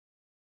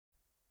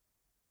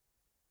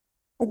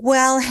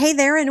Well, hey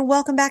there, and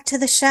welcome back to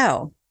the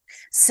show.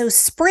 So,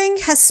 spring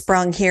has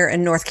sprung here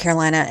in North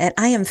Carolina, and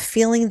I am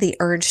feeling the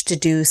urge to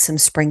do some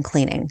spring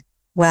cleaning.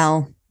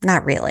 Well,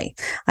 not really.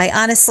 I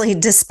honestly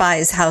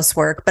despise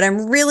housework, but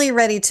I'm really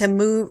ready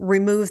to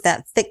remove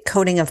that thick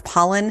coating of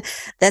pollen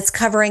that's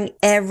covering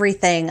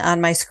everything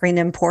on my screen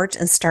and porch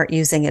and start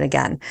using it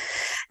again.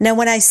 Now,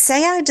 when I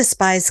say I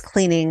despise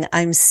cleaning,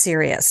 I'm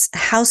serious.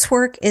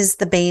 Housework is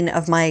the bane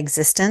of my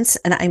existence,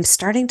 and I'm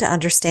starting to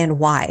understand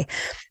why.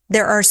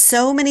 There are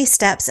so many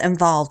steps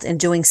involved in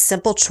doing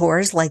simple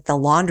chores like the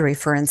laundry,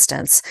 for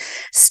instance.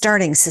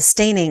 Starting,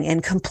 sustaining,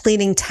 and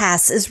completing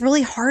tasks is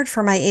really hard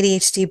for my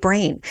ADHD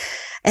brain.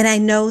 And I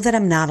know that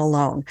I'm not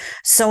alone.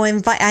 So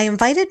I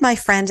invited my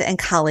friend and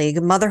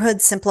colleague,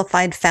 Motherhood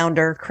Simplified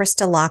founder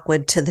Krista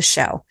Lockwood, to the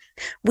show.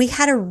 We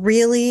had a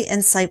really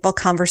insightful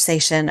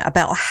conversation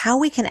about how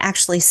we can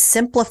actually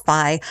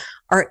simplify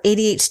our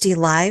ADHD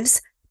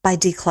lives by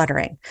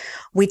decluttering.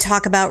 We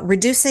talk about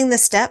reducing the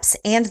steps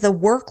and the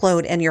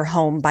workload in your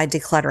home by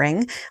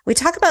decluttering. We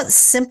talk about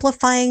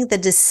simplifying the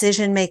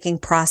decision-making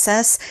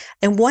process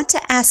and what to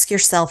ask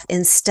yourself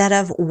instead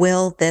of,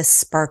 will this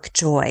spark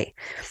joy?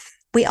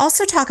 We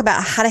also talk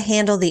about how to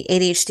handle the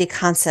ADHD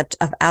concept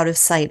of out of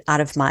sight,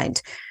 out of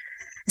mind.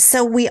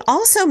 So we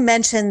also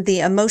mentioned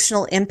the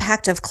emotional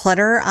impact of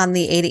clutter on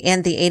the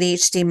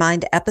ADHD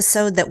Mind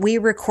episode that we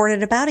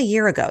recorded about a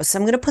year ago. So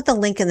I'm going to put the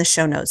link in the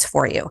show notes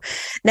for you.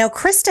 Now,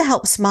 Krista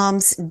helps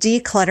moms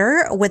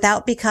declutter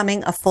without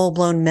becoming a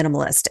full-blown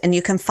minimalist. And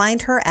you can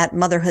find her at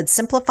Motherhood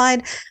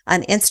Simplified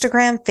on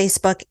Instagram,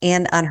 Facebook,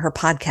 and on her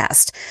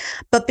podcast.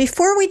 But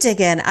before we dig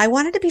in, I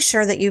wanted to be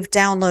sure that you've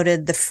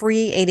downloaded the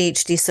free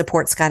ADHD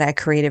supports guide I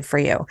created for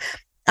you.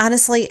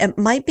 Honestly, it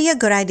might be a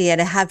good idea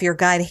to have your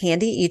guide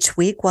handy each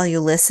week while you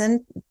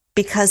listen,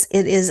 because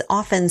it is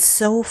often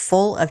so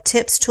full of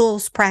tips,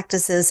 tools,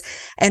 practices,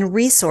 and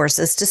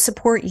resources to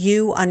support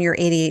you on your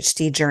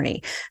ADHD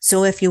journey.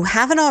 So if you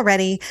haven't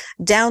already,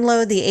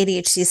 download the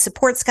ADHD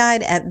supports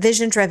guide at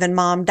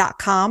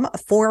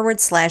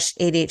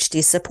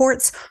visiondrivenmom.com/ADHD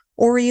supports,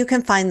 or you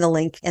can find the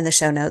link in the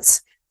show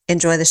notes.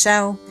 Enjoy the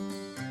show.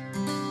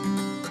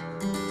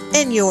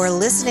 And you're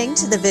listening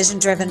to the Vision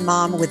Driven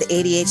Mom with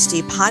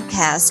ADHD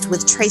podcast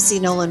with Tracy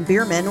Nolan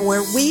Bierman,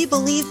 where we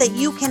believe that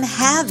you can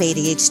have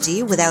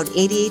ADHD without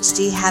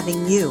ADHD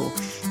having you.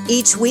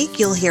 Each week,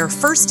 you'll hear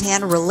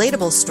firsthand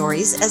relatable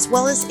stories as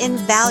well as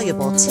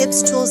invaluable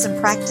tips, tools,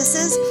 and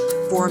practices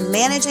for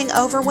managing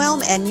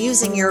overwhelm and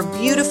using your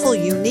beautiful,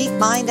 unique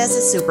mind as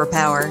a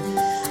superpower.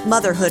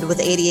 Motherhood with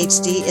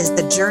ADHD is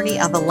the journey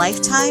of a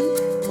lifetime.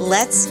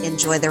 Let's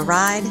enjoy the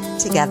ride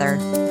together.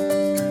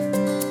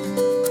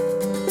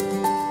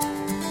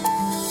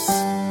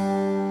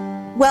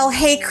 Well,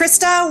 hey,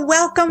 Krista,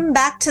 welcome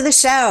back to the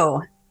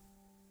show.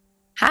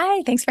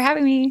 Hi, thanks for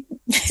having me.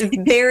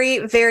 Very,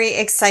 very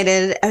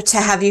excited to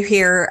have you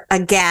here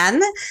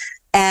again.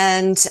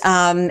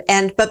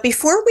 But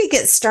before we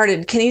get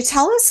started, can you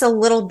tell us a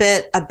little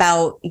bit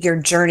about your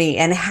journey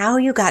and how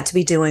you got to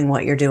be doing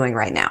what you're doing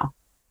right now?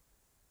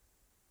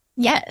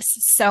 Yes.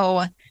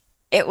 So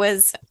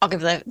I'll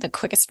give the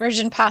quickest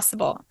version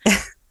possible. My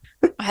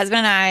husband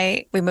and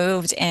I, we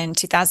moved in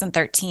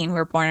 2013. We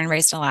were born and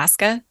raised in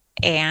Alaska.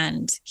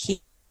 And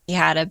he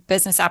had a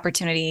business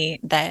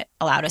opportunity that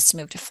allowed us to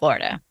move to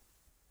Florida.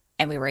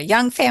 And we were a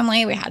young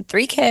family. We had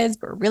 3 kids.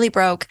 We were really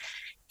broke.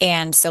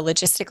 And so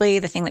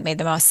logistically, the thing that made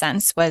the most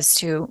sense was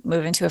to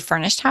move into a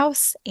furnished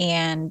house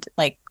and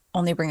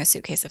only bring a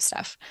suitcase of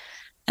stuff.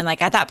 And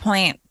at that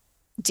point,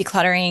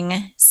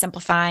 decluttering,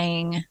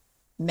 simplifying,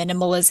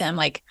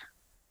 minimalism,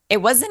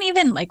 it wasn't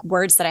even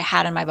words that I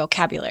had in my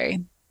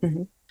vocabulary.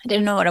 Mm-hmm. I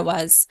didn't know what it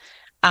was.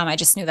 I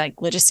just knew that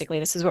logistically,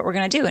 this is what we're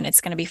going to do and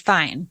it's going to be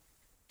fine.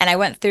 And I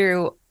went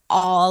through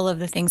all of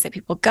the things that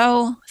people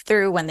go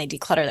through when they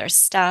declutter their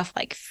stuff,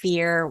 like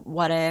fear,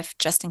 what if,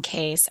 just in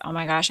case, oh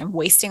my gosh, I'm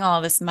wasting all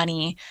of this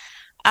money.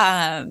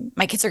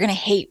 My kids are going to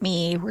hate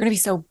me. We're going to be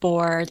so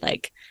bored.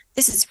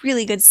 This is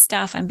really good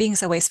stuff. I'm being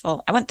so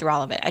wasteful. I went through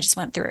all of it. I just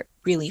went through it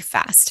really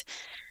fast.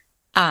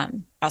 I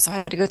also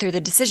had to go through the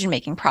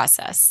decision-making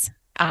process.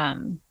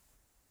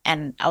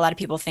 And a lot of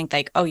people think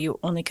oh, you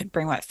only could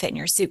bring what fit in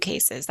your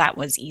suitcases. That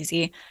was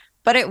easy,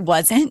 but it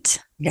wasn't.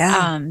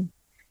 Yeah.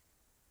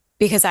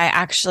 Because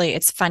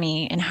it's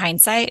funny in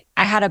hindsight,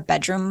 I had a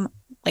bedroom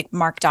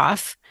marked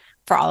off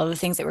for all of the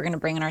things that we're going to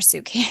bring in our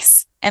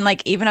suitcase. And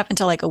even up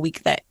until a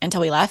week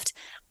until we left,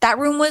 that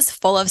room was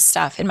full of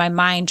stuff in my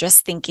mind,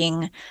 just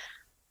thinking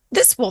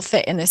this will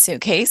fit in the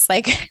suitcase,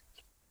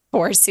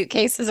 4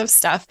 suitcases of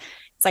stuff.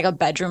 It's a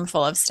bedroom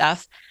full of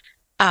stuff.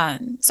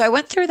 So I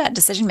went through that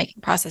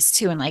decision-making process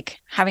too, and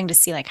having to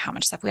see how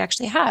much stuff we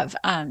actually have.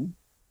 And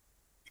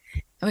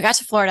we got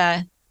to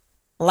Florida,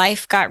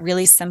 life got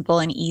really simple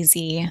and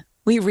easy.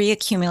 We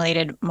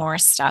reaccumulated more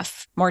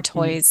stuff, more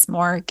toys,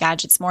 more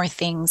gadgets, more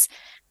things,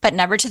 but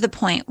never to the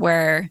point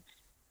where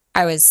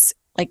I was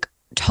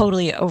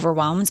totally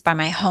overwhelmed by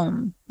my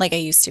home like I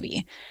used to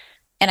be.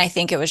 And I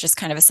think it was just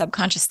kind of a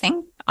subconscious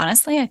thing.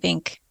 Honestly, I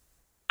think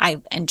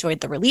I enjoyed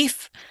the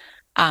relief.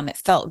 It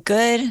felt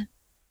good.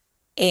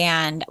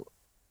 And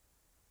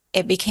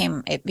it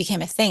became a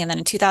thing. And then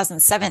in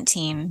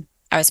 2017,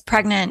 I was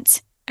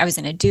pregnant. I was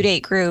in a due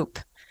date group.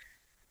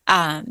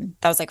 That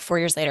was like 4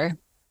 years later.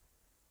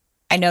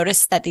 I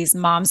noticed that these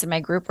moms in my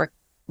group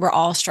were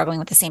all struggling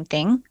with the same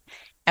thing.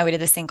 And we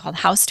did this thing called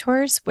house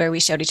tours where we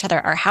showed each other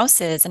our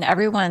houses, and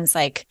everyone's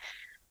like,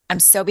 I'm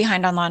so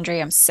behind on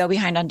laundry. I'm so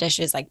behind on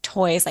dishes, like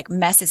toys, like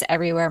messes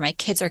everywhere. My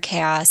kids are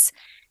chaos.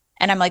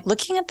 And I'm like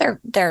looking at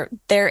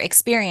their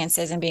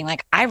experiences and being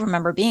like, I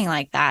remember being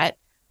like that.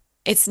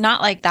 It's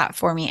not like that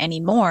for me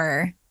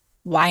anymore.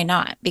 Why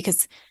not?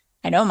 Because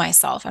I know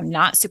myself. I'm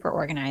not super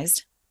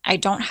organized. I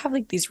don't have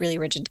like these really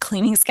rigid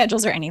cleaning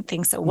schedules or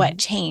anything. So what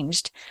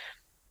changed?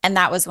 And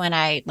that was when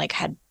I like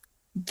had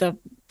the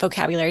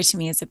vocabulary to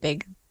me is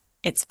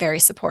it's very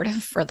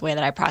supportive for the way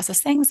that I process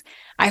things.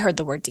 I heard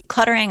the word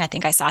decluttering. I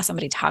think I saw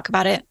somebody talk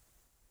about it.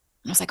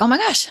 I was like, oh my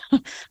gosh,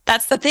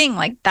 that's the thing.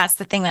 Like, that's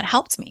the thing that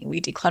helped me.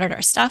 We decluttered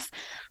our stuff.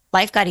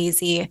 Life got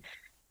easy.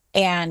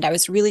 And I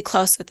was really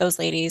close with those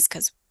ladies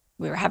because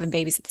we were having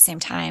babies at the same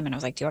time. And I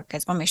was like, do you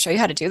guys want me to show you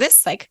how to do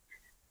this? Like,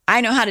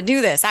 I know how to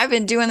do this. I've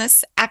been doing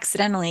this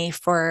accidentally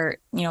for,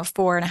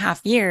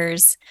 4.5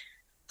 years.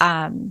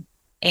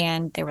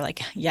 And they were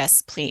like,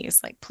 yes,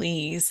 please, like,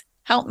 please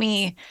help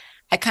me.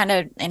 I kind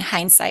of, in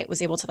hindsight,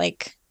 was able to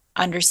like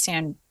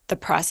understand the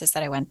process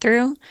that I went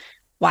through,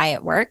 why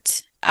it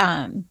worked.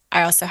 I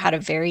also had a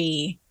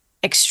very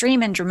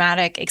extreme and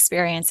dramatic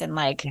experience in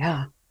like,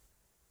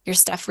 your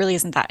stuff really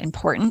isn't that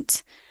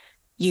important.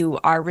 You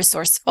are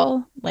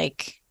resourceful.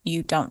 Like,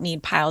 you don't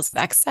need piles of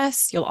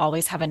excess. You'll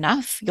always have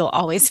enough. You'll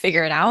always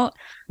figure it out.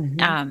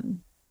 And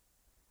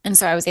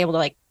so I was able to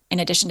like, in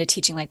addition to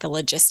teaching like the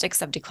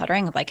logistics of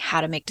decluttering of like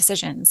how to make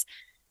decisions,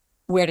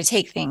 where to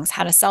take things,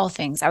 how to sell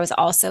things, I was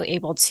also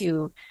able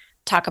to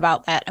talk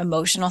about that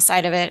emotional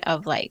side of it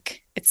of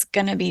like, it's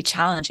going to be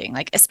challenging,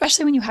 like,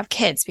 especially when you have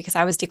kids, because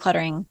I was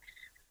decluttering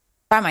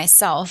by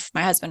myself.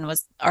 My husband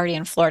was already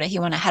in Florida. He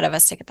went ahead of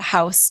us to get the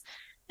house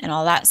and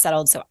all that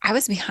settled. So I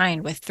was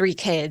behind with 3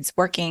 kids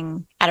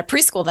working at a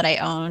preschool that I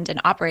owned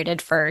and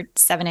operated for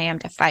 7 a.m.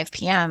 to 5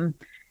 p.m.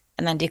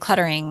 and then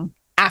decluttering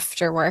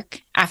after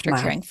work, after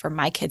caring for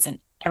my kids and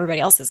everybody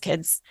else's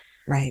kids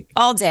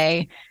all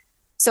day.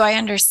 So I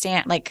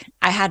understand, like,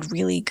 I had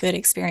really good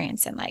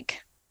experience in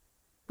like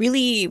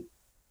really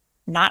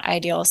not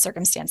ideal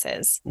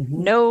circumstances,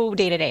 no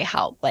day-to-day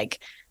help, like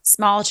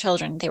small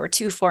children, they were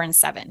 2, 4, and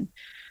 7.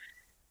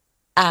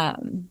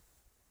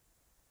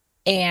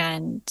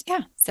 And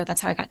yeah, so that's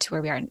how I got to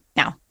where we are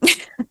now.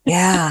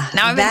 Yeah.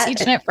 Now I've been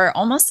teaching it for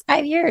almost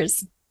 5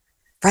 years.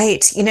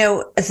 Right.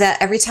 That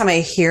every time I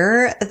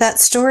hear that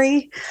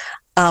story,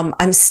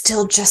 I'm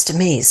still just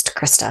amazed,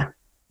 Krista.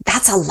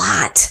 That's a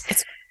lot.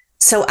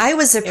 So I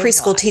was a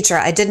preschool teacher.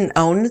 I didn't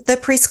own the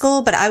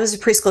preschool, but I was a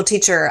preschool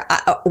teacher.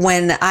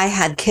 When I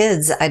had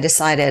kids, I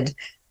decided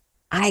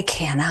I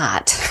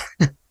cannot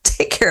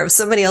take care of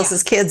somebody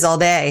else's kids all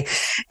day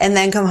and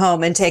then come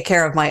home and take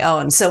care of my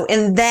own. So,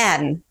 and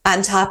then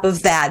on top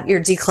of that,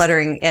 you're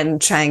decluttering and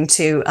trying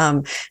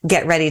to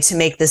get ready to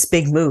make this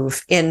big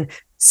move in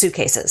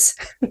suitcases.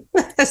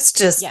 It's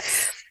just,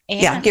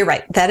 you're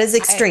right. That is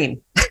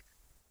extreme.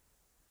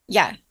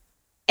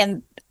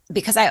 And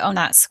because I own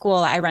that school,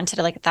 I rented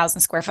like 1,000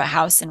 square foot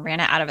house and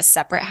ran it out of a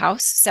separate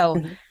house. So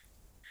I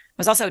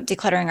was also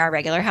decluttering our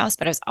regular house,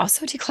 but I was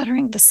also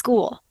decluttering the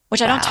school,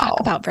 which I don't talk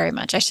about very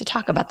much. I should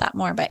talk about that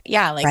more. But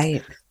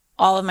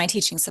all of my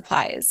teaching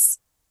supplies,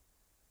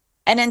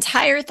 an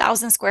entire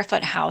 1,000 square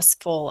foot house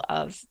full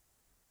of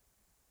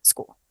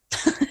school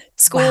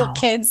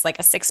kids, like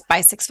a 6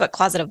 by 6 foot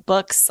closet of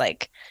books.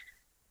 Like,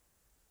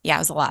 it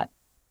was a lot.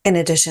 In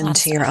addition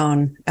to your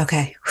own.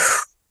 Okay.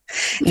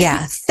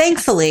 Yeah.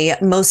 Thankfully,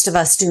 most of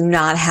us do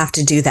not have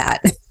to do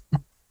that.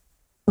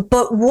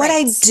 But what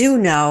I do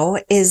know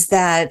is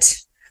that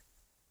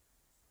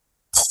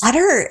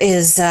clutter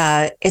is,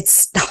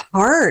 it's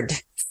hard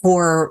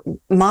for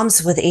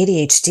moms with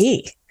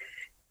ADHD.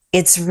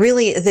 It's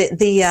really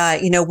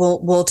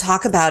we'll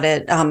talk about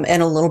it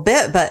in a little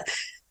bit, but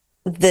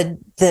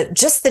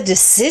just the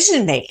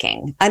decision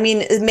making. I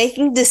mean,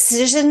 making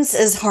decisions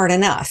is hard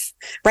enough,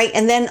 right?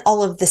 And then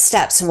all of the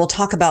steps, and we'll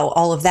talk about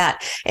all of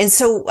that. And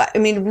so, I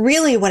mean,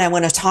 really what I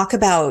want to talk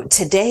about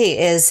today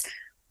is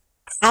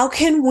how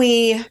can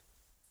we,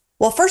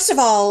 well, first of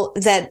all,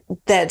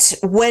 that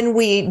when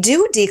we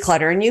do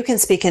declutter, and you can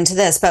speak into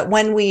this, but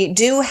when we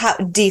do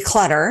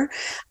declutter,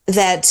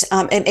 that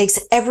it makes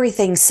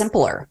everything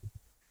simpler,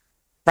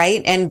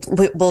 right? And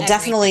we'll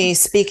definitely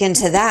speak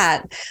into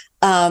that.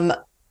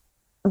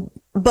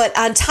 But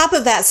on top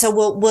of that, so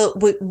we'll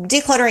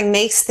decluttering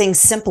makes things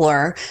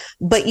simpler,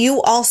 but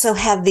you also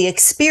have the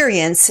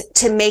experience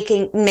to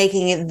making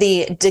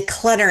the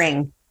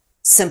decluttering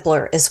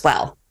simpler as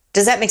well.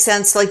 Does that make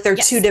sense? Like they're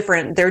two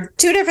different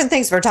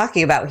things we're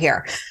talking about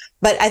here.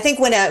 But I think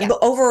when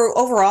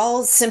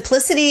overall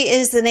simplicity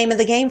is the name of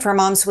the game for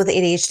moms with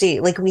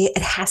ADHD. Like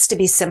it has to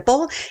be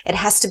simple. It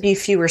has to be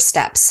fewer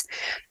steps.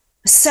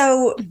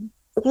 So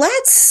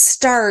let's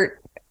start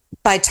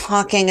by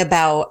talking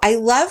about, I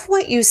love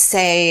what you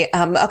say.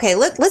 Okay,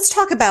 let's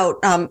talk about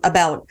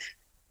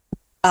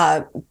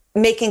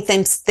making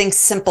things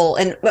simple.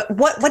 And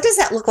what does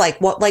that look like?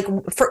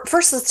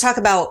 First, let's talk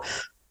about,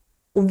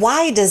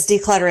 why does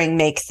decluttering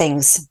make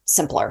things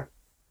simpler?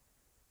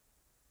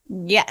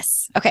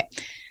 Yes. Okay.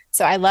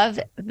 So I love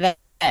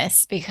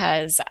this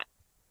because,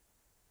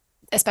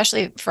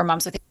 especially for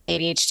moms with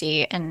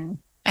ADHD, and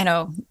I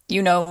know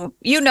you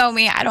know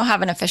me, I don't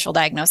have an official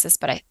diagnosis,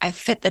 but I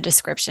fit the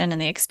description, and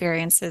the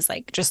experiences,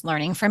 like just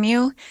learning from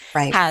you,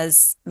 Right.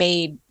 has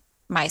made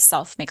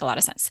myself make a lot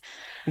of sense.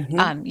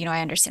 Mm-hmm.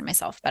 I understand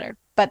myself better.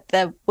 But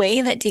the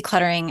way that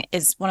decluttering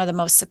is one of the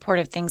most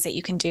supportive things that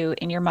you can do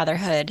in your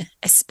motherhood,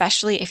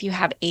 especially if you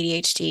have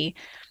ADHD,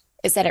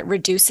 is that it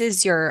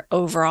reduces your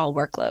overall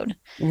workload.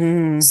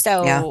 Yeah.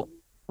 So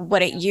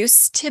what it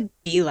used to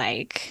be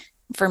like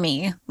for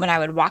me when I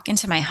would walk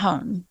into my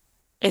home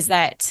is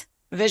that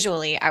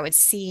visually I would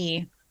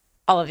see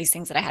all of these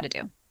things that I had to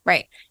do,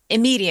 right?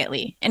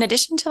 Immediately, in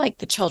addition to like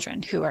the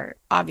children who are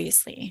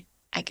obviously,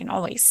 I can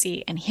always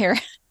see and hear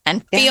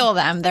and Yeah. feel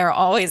them. They're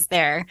always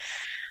there.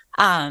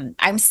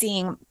 I'm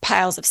seeing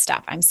piles of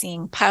stuff. I'm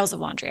seeing piles of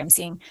laundry. I'm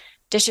seeing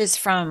dishes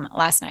from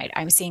last night.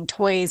 I'm seeing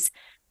toys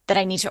that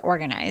I need to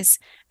organize.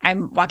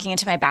 I'm walking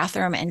into my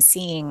bathroom and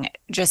seeing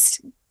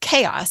just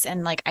chaos,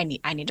 and like I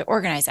need to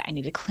organize it. I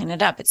need to clean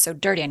it up. It's so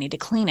dirty. I need to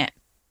clean it.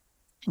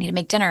 I need to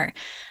make dinner.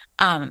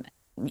 Um,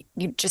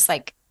 you just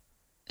like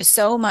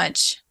so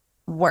much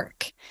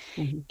work.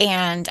 Mm-hmm.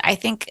 And I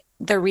think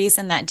the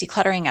reason that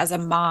decluttering as a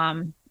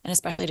mom, and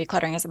especially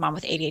decluttering as a mom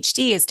with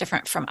ADHD, is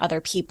different from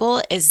other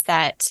people is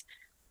that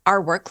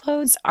our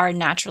workloads are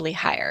naturally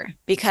higher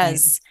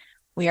because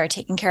we are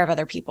taking care of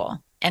other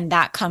people, and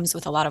that comes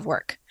with a lot of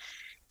work.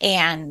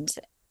 And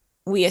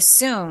we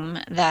assume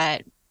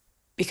that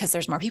because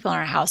there's more people in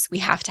our house, we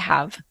have to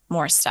have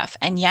more stuff.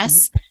 And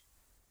yes,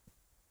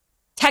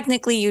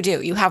 technically you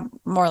do. You have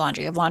more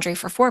laundry. You have laundry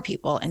for 4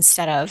 people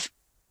instead of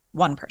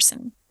one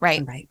person,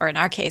 right? Or in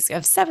our case, you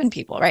have 7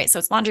 people, right? So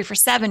it's laundry for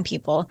 7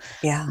 people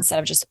instead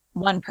of just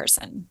one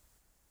person.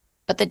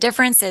 But the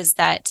difference is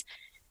that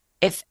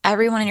if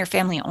everyone in your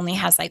family only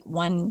has like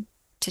 1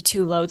 to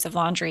 2 loads of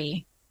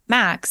laundry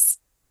max,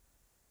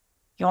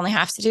 you only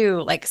have to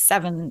do like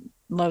 7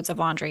 loads of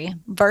laundry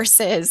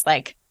versus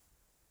like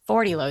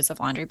 40 loads of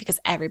laundry, because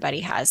everybody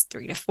has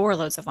 3 to 4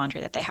 loads of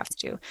laundry that they have to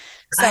do.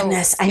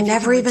 Goodness, I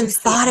never even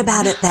thought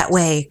about it that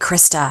way,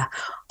 Krista.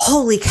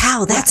 Holy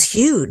cow, that's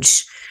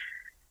huge.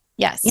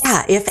 Yes.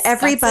 Yeah, if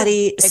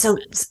everybody,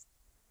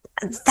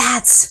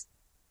 that's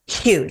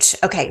huge.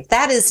 Okay,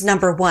 that is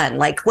number one.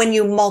 Like when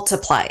you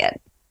multiply it,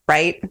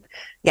 right?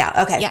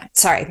 Yeah. Okay. Yeah.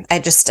 Sorry, I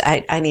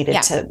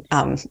needed to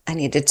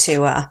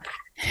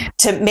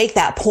make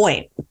that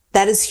point.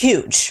 That is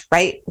huge,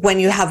 right? When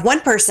you have one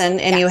person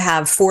and you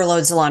have 4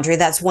 loads of laundry,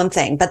 that's one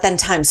thing. But then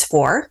times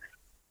 4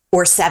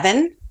 or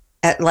 7,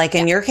 like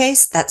in your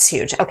case, that's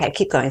huge. Okay,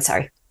 keep going.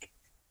 Sorry.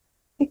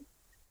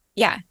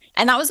 Yeah.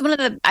 And that was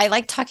I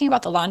like talking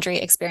about the laundry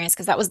experience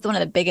because that was one of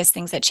the biggest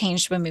things that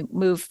changed when we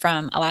moved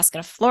from Alaska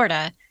to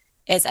Florida.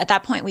 Is at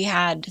that point we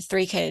had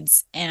 3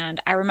 kids.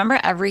 And I remember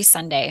every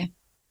Sunday,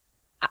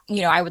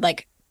 I would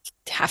like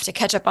have to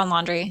catch up on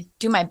laundry,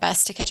 do my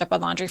best to catch up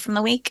on laundry from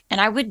the week.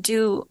 And I would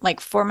do like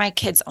for my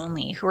kids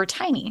only, who were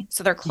tiny.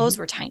 So their clothes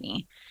were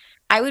tiny.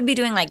 I would be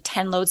doing like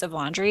 10 loads of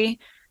laundry.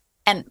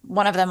 And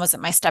one of them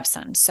wasn't my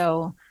stepson.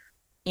 So,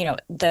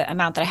 the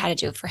amount that I had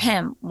to do for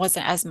him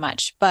wasn't as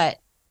much, but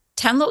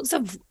 10 loads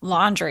of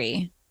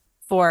laundry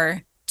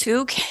for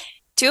 2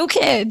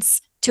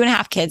 kids,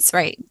 2.5 kids,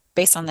 right?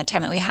 Based on the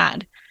time that we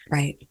had.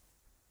 Right.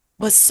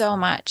 Was so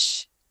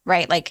much,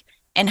 right? Like,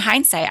 in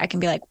hindsight, I can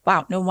be like,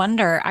 wow, no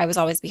wonder I was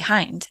always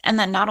behind. And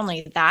then not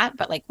only that,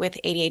 but like with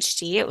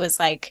ADHD, it was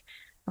like,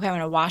 okay, I'm going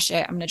to wash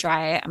it. I'm going to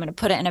dry it. I'm going to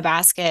put it in a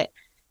basket,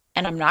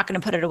 and I'm not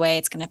going to put it away.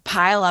 It's going to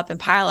pile up and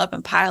pile up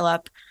and pile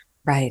up.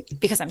 Right.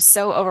 Because I'm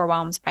so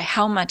overwhelmed by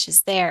how much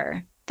is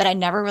there that I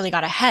never really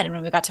got ahead. And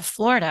when we got to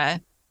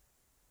Florida,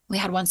 we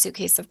had 1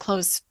 suitcase of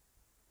clothes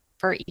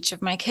for each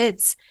of my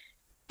kids.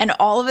 And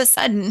all of a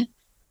sudden,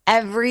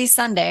 every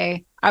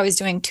Sunday, I was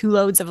doing 2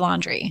 loads of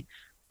laundry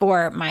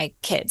for my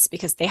kids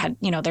because they had,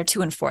 they're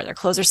 2 and 4. Their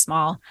clothes are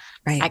small.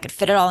 Right. I could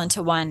fit it all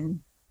into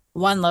one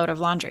load of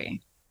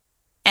laundry.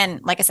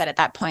 And like I said, at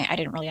that point, I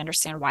didn't really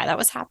understand why that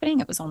was happening.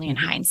 It was only in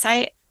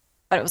hindsight,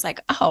 but it was like,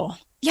 oh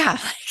yeah,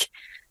 like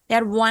they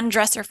had 1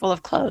 dresser full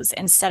of clothes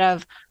instead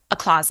of a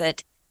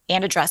closet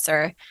and a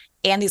dresser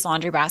and these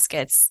laundry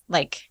baskets.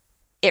 Like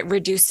it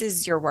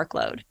reduces your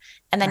workload.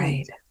 And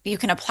then you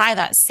can apply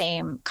that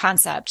same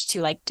concept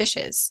to like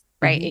dishes,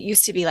 right? It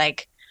used to be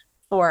like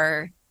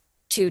for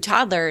 2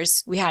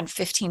 toddlers, we had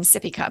 15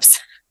 sippy cups.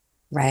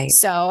 Right.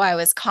 So I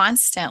was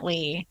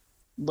constantly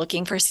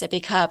looking for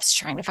sippy cups,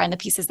 trying to find the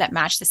pieces that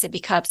match the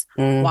sippy cups,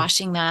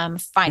 washing them,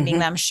 finding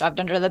them shoved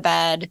under the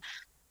bed,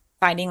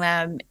 finding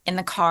them in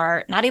the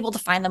car, not able to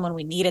find them when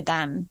we needed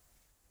them.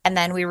 And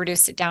then we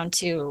reduced it down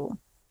to,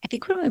 I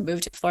think when we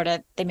moved to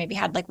Florida, they maybe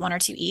had like 1 or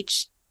 2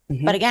 each.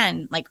 But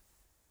again, like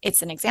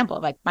it's an example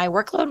of like my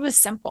workload was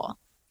simple.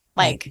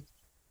 Like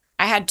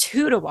I had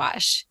 2 to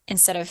wash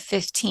instead of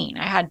 15.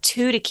 I had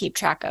 2 to keep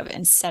track of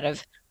instead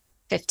of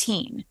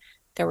 15.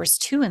 there was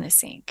 2 in the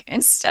sink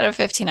instead of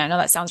 15. I know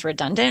that sounds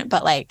redundant,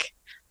 but like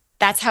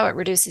that's how it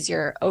reduces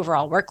your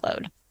overall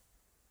workload.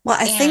 Well,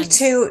 I think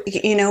too,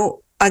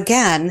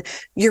 again,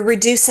 you're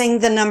reducing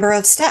the number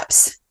of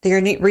steps.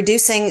 You're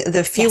reducing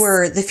the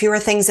fewer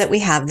things that we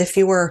have, the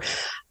fewer,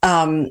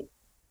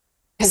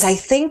 because I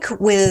think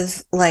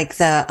with like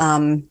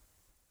the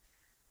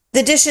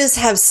dishes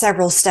have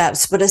several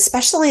steps, but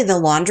especially the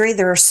laundry,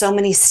 there are so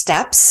many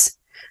steps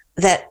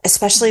that,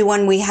 especially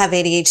when we have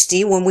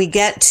ADHD, when we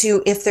get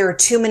to, if there are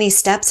too many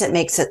steps, it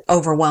makes it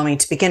overwhelming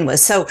to begin with.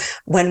 So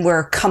when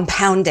we're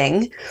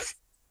compounding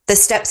the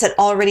steps that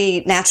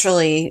already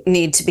naturally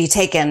need to be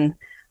taken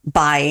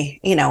by,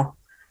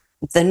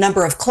 the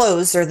number of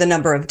clothes or the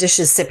number of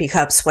dishes, sippy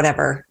cups,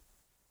 whatever.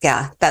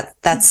 Yeah,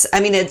 that's, I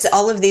mean, it's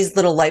all of these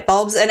little light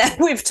bulbs. And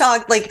we've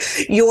talked, like,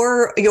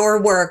 your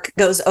work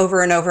goes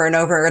over and over and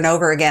over and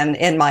over again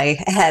in my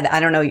head.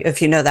 I don't know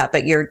if you know that,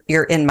 but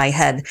you're in my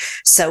head.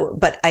 So,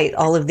 but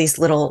all of these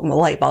little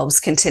light bulbs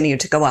continue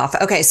to go off.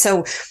 Okay.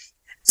 So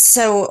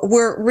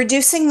we're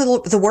reducing the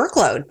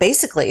workload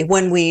basically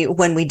when we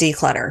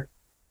declutter.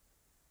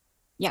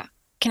 Yeah.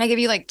 Can I give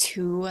you like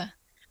 2?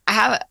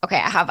 I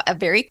have a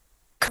very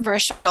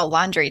controversial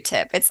laundry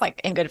tip. It's like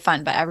in good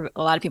fun, but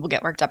a lot of people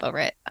get worked up over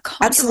it. A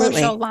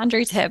controversial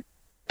laundry tip.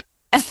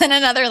 And then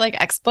another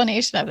like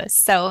explanation of this.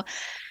 So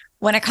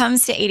when it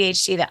comes to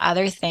ADHD, the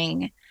other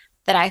thing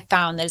that I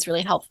found that is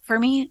really helpful for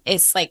me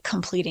is like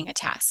completing a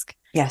task.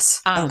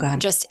 Yes. Oh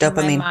God. Just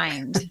Dopamine. in my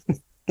mind.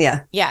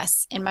 Yeah.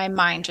 Yes. In my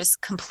mind,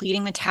 just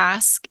completing the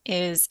task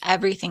is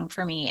everything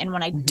for me. And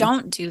when I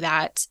don't do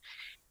that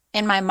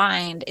in my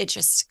mind, it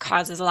just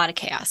causes a lot of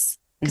chaos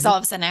because all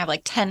of a sudden I have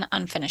like 10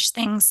 unfinished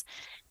things.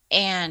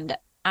 And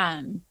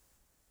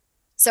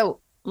so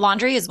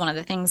laundry is one of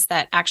the things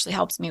that actually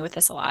helps me with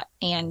this a lot.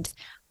 And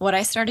what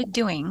I started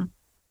doing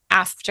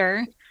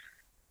after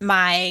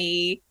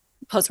my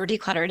clothes were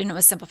decluttered and it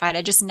was simplified,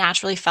 I just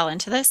naturally fell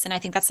into this. And I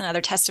think that's another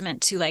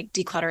testament to like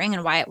decluttering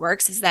and why it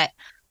works is that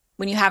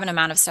when you have an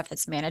amount of stuff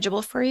that's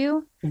manageable for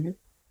you,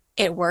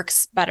 it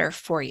works better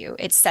for you.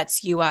 It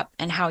sets you up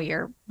and how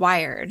you're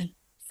wired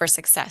for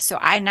success. So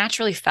I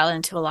naturally fell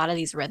into a lot of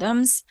these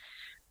rhythms.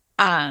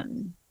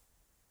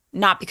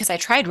 Not because I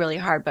tried really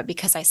hard, but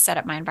because I set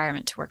up my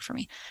environment to work for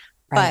me.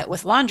 Right. But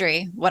with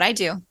laundry, what I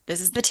do,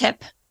 this is the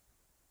tip.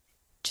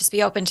 Just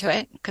be open to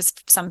it. Because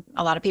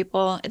a lot of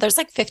people, there's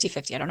like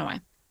 50-50. I don't know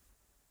why.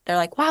 They're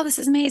like, wow, this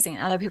is amazing.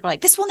 And other people are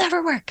like, this will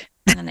never work.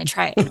 And then they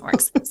try it and it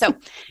works. So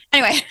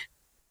anyway,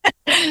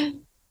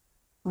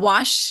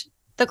 wash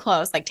the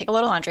clothes, like take a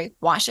load of laundry,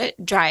 wash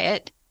it, dry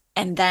it.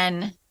 And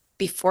then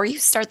before you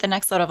start the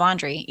next load of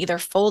laundry, either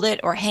fold it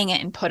or hang it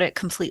and put it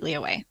completely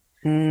away.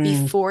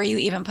 Before you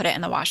even put it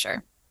in the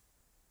washer.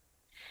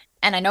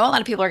 And I know a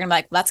lot of people are going to be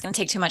like, that's going to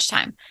take too much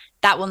time.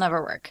 That will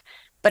never work.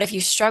 But if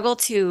you don't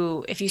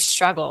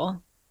struggle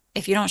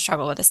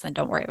with this, then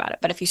don't worry about it.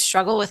 But if you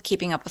struggle with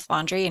keeping up with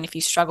laundry and if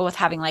you struggle with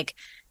having like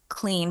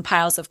clean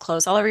piles of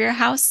clothes all over your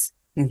house,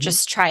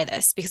 just try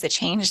this because it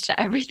changed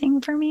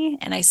everything for me.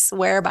 And I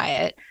swear by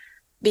it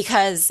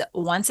because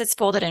once it's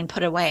folded and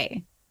put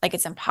away, like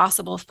it's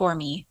impossible for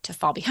me to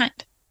fall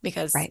behind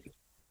because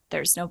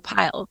there's no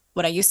pile.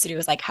 What I used to do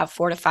is like have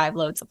 4 to 5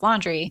 loads of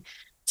laundry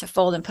to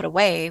fold and put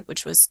away,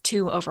 which was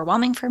too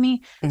overwhelming for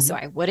me. So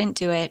I wouldn't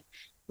do it.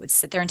 Would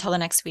sit there until the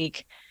next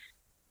week.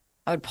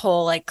 I would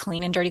pull like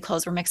clean and dirty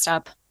clothes were mixed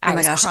up. Oh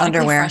my gosh,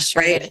 underwear,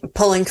 right?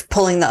 Pulling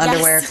the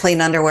underwear, clean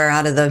underwear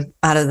out of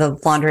the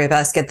laundry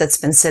basket that's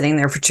been sitting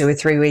there for 2 or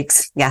 3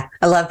 weeks. Yeah,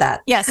 I love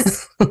that.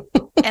 Yes.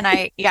 And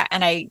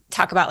I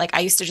talk about like I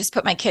used to just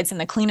put my kids in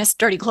the cleanest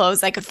dirty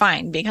clothes I could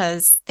find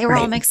because they were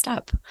all mixed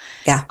up.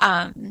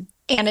 Yeah.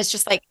 And it's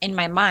just like in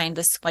my mind,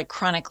 this like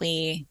chronic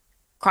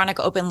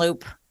open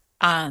loop,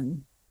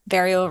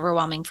 very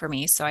overwhelming for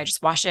me. So I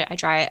just wash it, I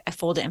dry it, I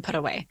fold it and put it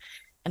away.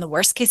 And the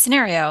worst case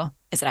scenario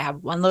is that I have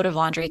 1 load of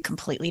laundry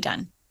completely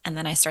done. And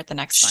then I start the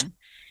next one.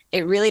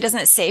 It really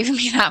doesn't save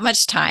me that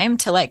much time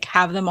to like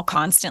have them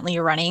constantly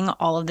running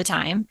all of the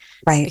time.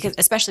 Right.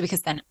 Especially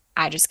because then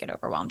I just get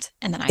overwhelmed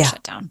and then I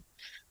shut down.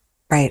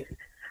 Right.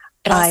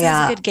 It also is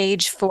a good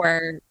gauge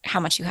for how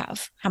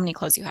many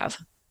clothes you have.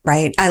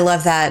 Right. I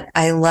love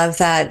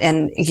that.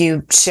 And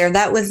you shared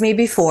that with me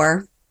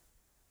before.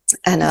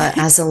 And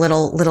as a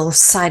little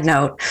side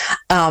note,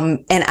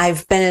 and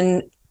I've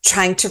been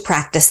trying to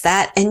practice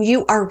that. And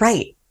you are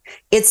right.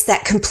 It's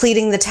that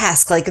completing the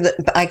task. Like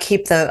I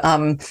keep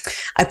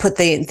I put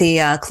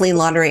the clean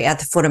laundry at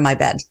the foot of my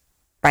bed.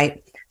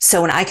 Right.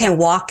 So when I can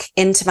walk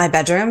into my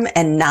bedroom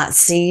and not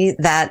see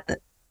that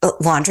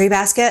laundry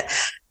basket,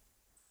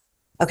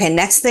 okay,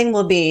 next thing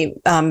will be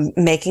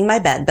making my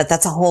bed, but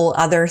that's a whole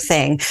other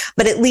thing.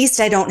 But at least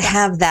I don't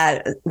have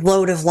that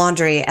load of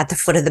laundry at the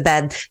foot of the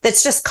bed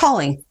that's just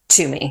calling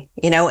to me,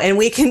 and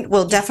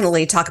we'll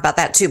definitely talk about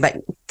that too. But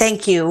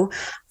thank you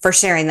for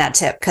sharing that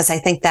tip because I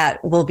think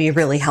that will be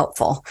really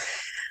helpful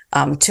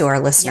to our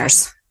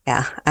listeners.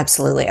 Yeah,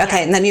 absolutely. Okay.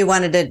 Yeah. And then you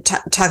wanted to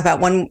talk about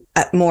one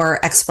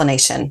more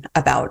explanation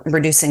about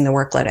reducing the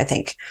workload, I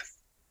think.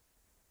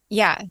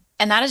 Yeah.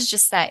 And that is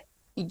just that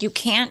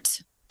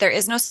there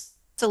is no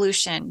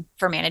solution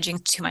for managing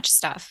too much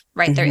stuff,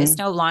 right? There is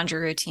no laundry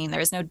routine. There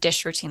is no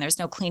dish routine. There's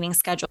no cleaning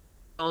schedule,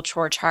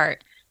 chore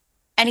chart,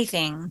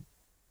 anything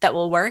that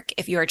will work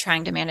if you are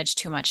trying to manage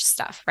too much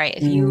stuff, right?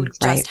 If you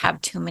just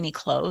have too many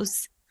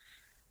clothes,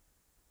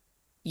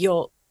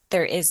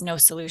 there is no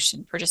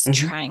solution for just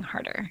trying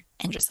harder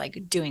and just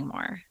like doing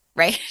more,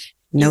 right?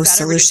 No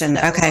solution.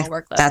 Okay.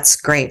 That's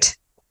great.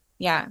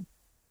 Yeah.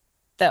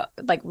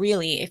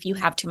 Really, if you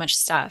have too much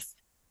stuff,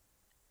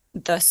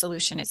 the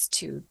solution is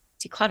to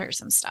declutter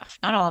some stuff,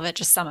 not all of it,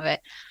 just some of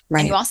it. Right.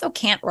 And you also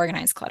can't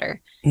organize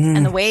clutter.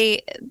 And the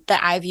way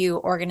that I view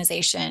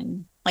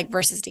organization, like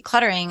versus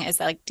decluttering, is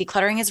that like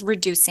decluttering is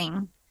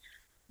reducing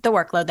the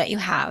workload that you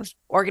have.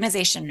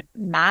 Organization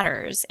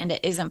matters and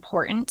it is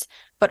important,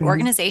 but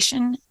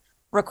organization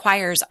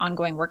requires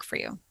ongoing work for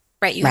you,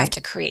 right? You have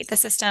to create the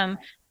system.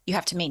 You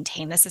have to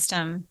maintain the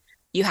system.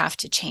 You have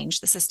to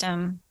change the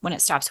system when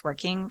it stops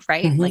working,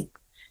 right? Like,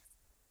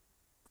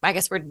 I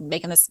guess we're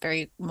making this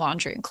very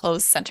laundry and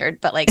clothes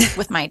centered, but like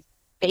with my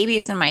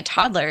babies and my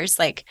toddlers,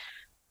 like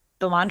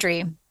the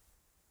laundry,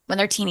 when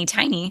they're teeny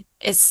tiny,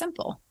 is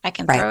simple. I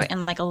can throw it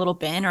in like a little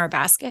bin or a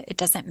basket. It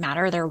doesn't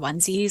matter. They're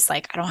onesies.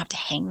 Like I don't have to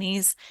hang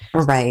these.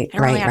 Right. I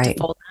don't really have to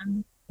fold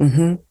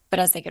them. But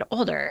as they get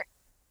older,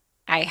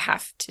 I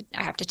have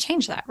to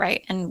change that,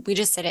 right? And we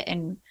just did it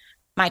in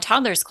my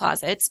toddler's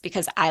closets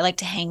because I like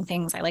to hang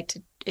things.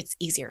 It's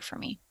easier for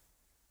me.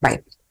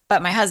 Right.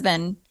 But my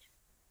husband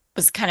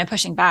was kind of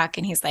pushing back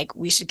and he's like,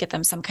 we should get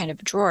them some kind of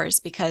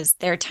drawers because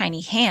their tiny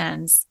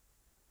hands,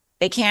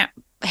 they can't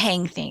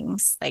hang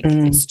things. Like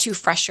it's too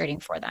frustrating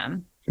for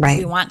them. Right.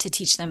 We want to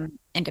teach them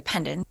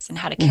independence and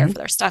how to care for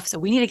their stuff. So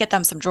we need to get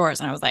them some drawers.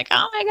 And I was like,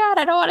 oh my God,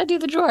 I don't want to do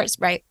the drawers.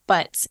 Right.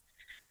 But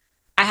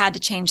I had to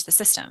change the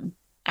system.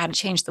 I had to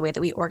change the way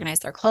that we organize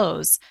their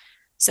clothes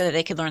so that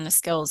they could learn the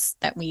skills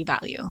that we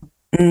value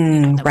that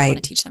we want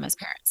to teach them as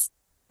parents.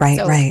 Right.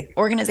 So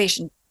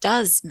organization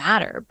does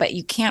matter, but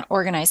you can't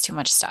organize too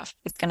much stuff.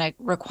 It's going to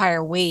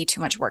require way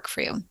too much work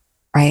for you.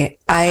 Right.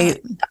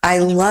 I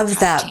love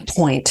that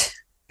point.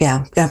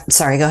 Yeah.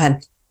 Sorry, go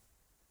ahead.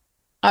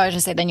 I was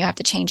just say, then you have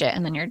to change it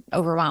and then you're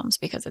overwhelmed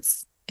because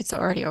it's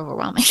already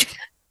overwhelming.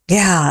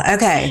 Yeah.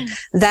 Okay.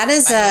 That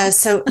is,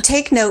 so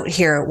take note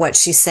here. What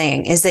she's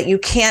saying is that you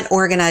can't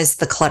organize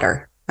the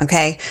clutter.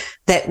 Okay.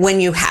 That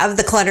when you have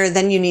the clutter,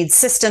 then you need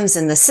systems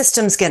and the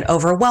systems get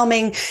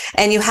overwhelming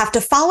and you have to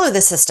follow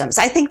the systems.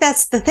 I think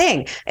that's the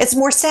thing. It's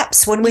more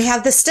steps when we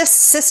have the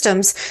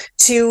systems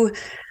to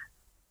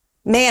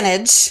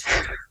manage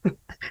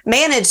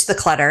the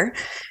clutter.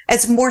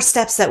 It's more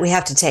steps that we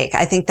have to take.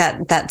 I think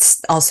that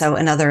that's also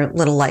another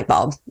little light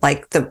bulb,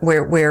 like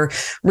we're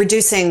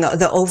reducing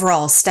the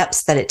overall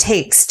steps that it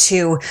takes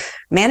to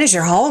manage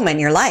your home and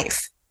your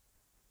life.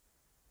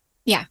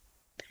 Yeah.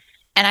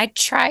 And I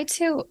try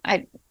to,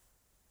 I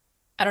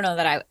don't know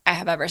that I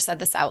have ever said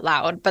this out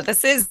loud, but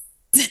this is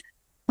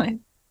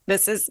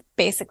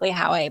basically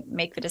how I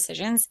make the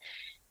decisions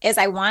is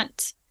I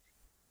want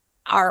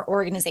our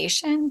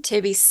organization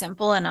to be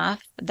simple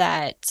enough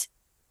that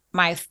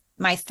my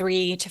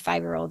 3 to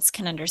 5 year olds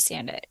can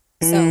understand it.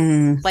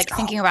 So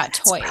thinking about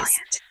toys,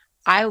 brilliant.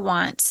 I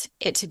want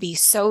it to be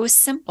so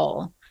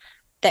simple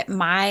that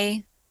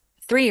my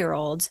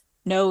 3-year-old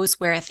knows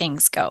where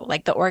things go.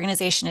 Like the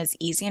organization is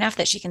easy enough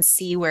that she can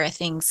see where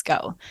things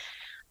go.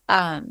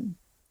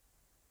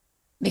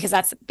 Because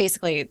that's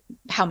basically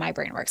how my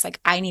brain works.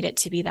 Like I need it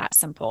to be that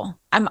simple.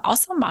 I'm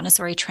also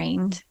Montessori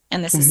trained.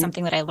 And this is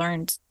something that I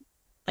learned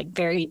like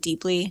very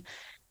deeply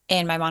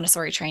in my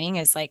Montessori training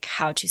is like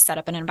how to set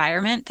up an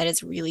environment that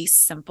is really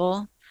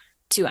simple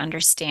to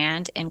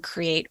understand and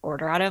create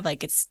order out of.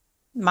 Like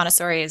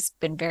Montessori has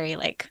been very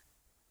like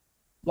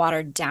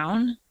watered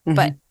down,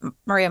 but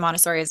Maria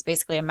Montessori is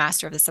basically a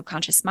master of the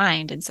subconscious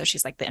mind. And so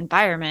she's like the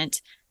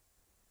environment,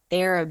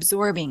 they're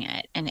absorbing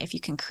it. And if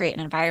you can create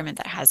an environment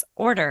that has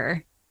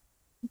order,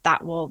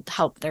 that will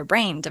help their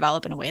brain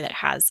develop in a way that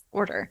has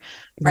order.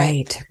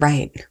 Right.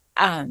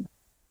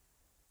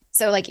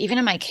 So like even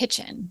in my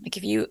kitchen, like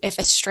if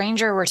a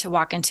stranger were to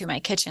walk into my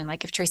kitchen,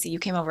 like if Tracy, you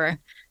came over and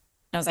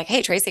I was like,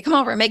 hey, Tracy, come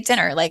over and make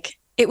dinner. Like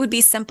it would be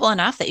simple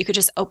enough that you could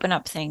just open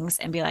up things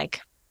and be like,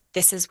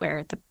 this is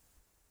where the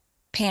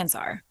pans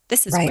are.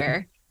 This is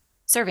where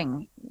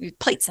serving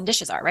plates and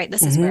dishes are, right?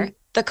 This is where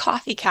the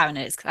coffee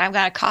cabinet is because I've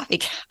got a coffee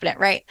cabinet,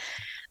 right?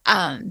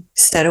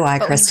 So do I,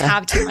 but Krista. When you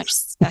have too much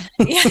stuff,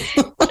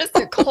 just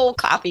a whole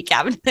coffee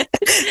cabinet.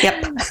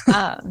 Yep.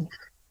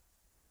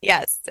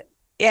 Yes.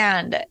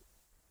 And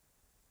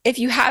if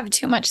you have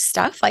too much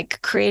stuff,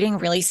 like creating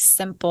really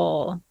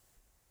simple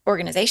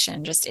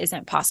organization just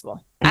isn't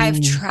possible. I've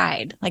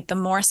tried. Like the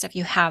more stuff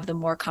you have, the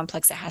more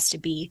complex it has to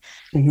be.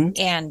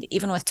 And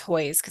even with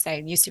toys, because I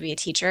used to be a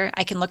teacher,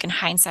 I can look in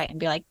hindsight and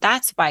be like,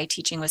 that's why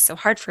teaching was so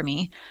hard for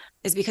me,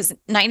 is because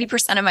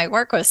 90% of my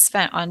work was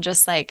spent on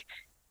just like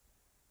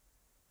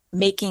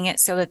making it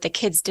so that the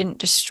kids didn't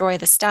destroy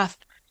the stuff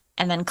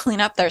and then clean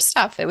up their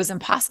stuff. It was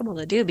impossible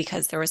to do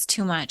because there was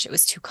too much. It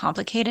was too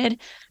complicated.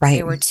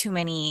 There were too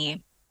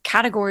many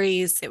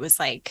categories. It was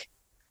like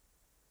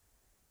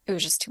it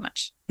was just too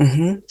much.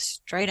 Mm-hmm.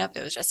 Straight up,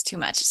 it was just too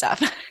much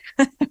stuff.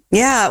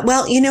 Yeah.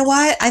 Well, you know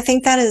what? I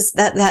think that is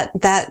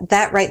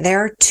that right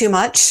there, too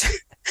much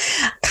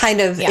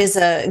kind of Yeah. is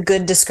a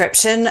good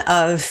description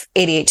of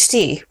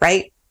ADHD,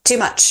 right? Too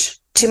much.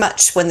 Too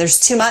much. When there's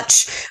too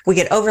much, we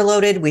get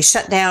overloaded, we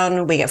shut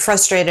down, we get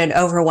frustrated,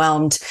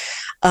 overwhelmed,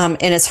 and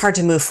it's hard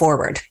to move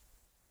forward.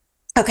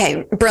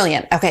 Okay,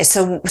 brilliant. Okay,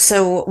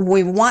 so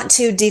we want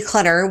to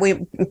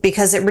declutter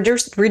because it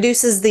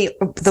reduces the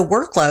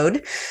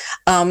workload,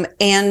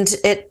 and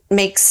it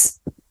makes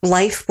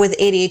life with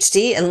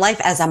ADHD and life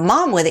as a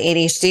mom with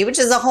ADHD, which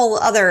is a whole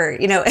other,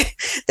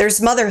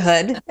 there's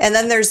motherhood, and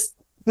then there's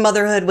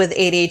motherhood with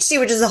ADHD,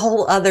 which is a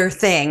whole other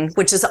thing,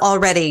 which is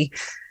already,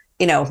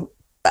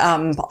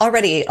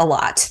 already a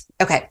lot.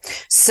 Okay,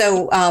 Yes.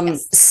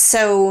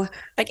 so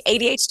Like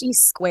ADHD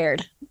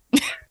squared.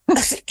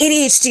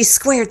 ADHD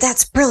squared.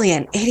 That's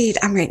brilliant. ADHD.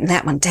 I'm writing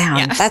that one down.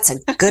 Yeah. That's a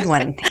good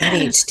one.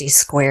 ADHD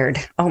squared.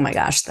 Oh my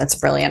gosh, that's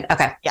brilliant.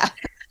 Okay. Yeah.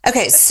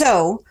 Okay.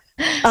 So,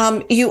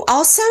 you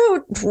also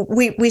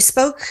we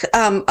spoke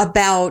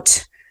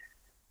about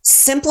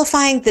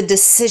simplifying the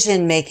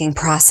decision making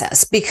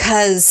process,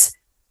 because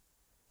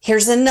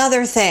here's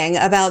another thing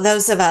about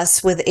those of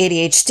us with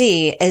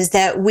ADHD is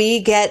that we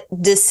get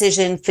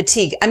decision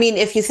fatigue. I mean,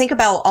 if you think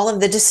about all of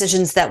the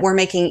decisions that we're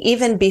making,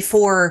 even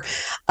before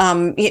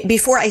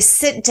I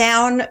sit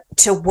down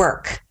to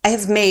work, I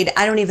have made,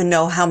 I don't even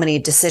know how many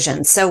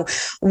decisions. So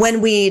when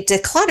we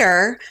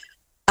declutter,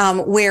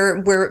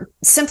 we're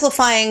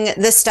simplifying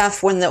this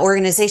stuff when the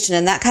organization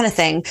and that kind of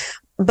thing.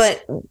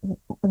 But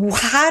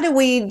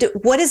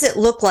what does it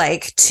look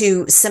like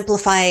to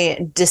simplify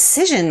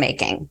decision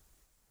making?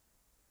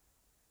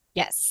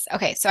 Yes.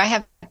 Okay. So I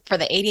have, for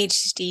the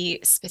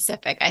ADHD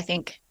specific, I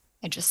think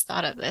I just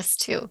thought of this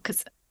too,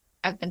 because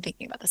I've been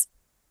thinking about this.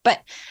 But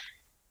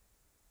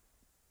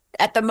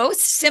at the most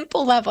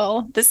simple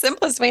level, the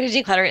simplest way to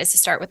declutter is to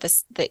start with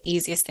the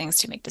easiest things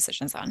to make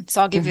decisions on.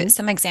 So I'll give you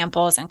some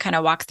examples and kind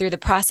of walk through the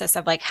process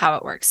of like how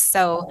it works.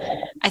 So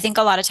I think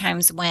a lot of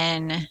times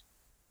when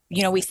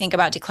we think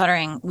about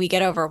decluttering, we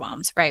get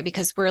overwhelmed, right?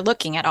 Because we're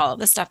looking at all of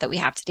the stuff that we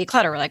have to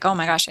declutter. We're like, oh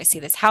my gosh, I see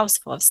this house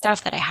full of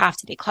stuff that I have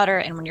to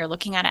declutter. And when you're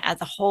looking at it as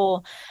a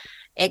whole,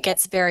 it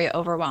gets very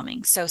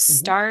overwhelming. So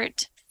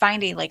start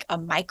finding like a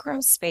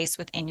micro space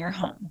within your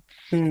home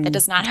that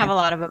does not have a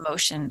lot of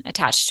emotion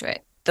attached to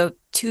it. The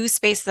two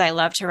spaces I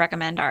love to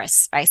recommend are a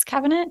spice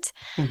cabinet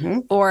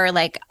or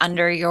like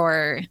under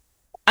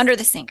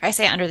the sink. I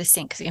say under the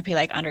sink because it can be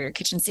like under your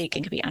kitchen sink.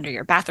 It can be under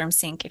your bathroom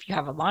sink. If you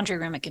have a laundry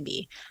room, it can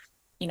be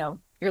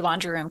your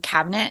laundry room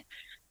cabinet,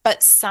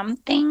 but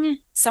something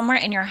somewhere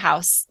in your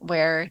house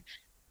where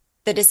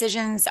the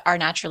decisions are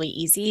naturally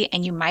easy,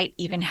 and you might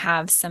even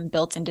have some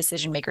built-in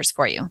decision makers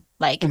for you.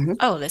 Like,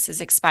 oh, this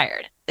is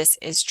expired. This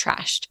is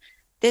trashed.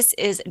 This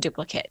is a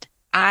duplicate.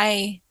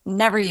 I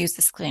never use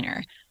this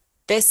cleaner.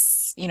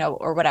 This,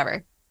 or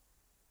whatever.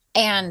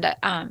 And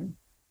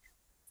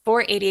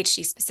for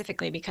ADHD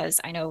specifically, because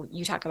I know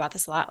you talk about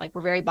this a lot, like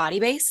we're very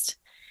body-based.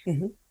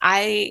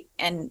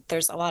 And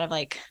there's a lot of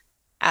like,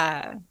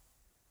 I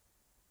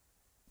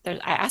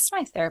asked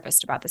my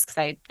therapist about this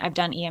because I've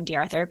done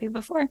EMDR therapy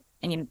before,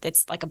 and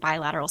it's like a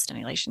bilateral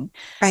stimulation.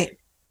 Right.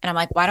 And I'm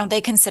like, why don't they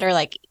consider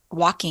like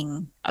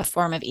walking a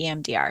form of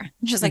EMDR?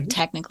 Which is like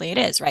technically it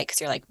is, right? Because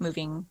you're like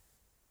moving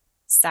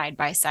side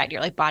by side.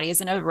 Your like body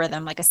is in a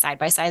rhythm, like a side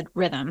by side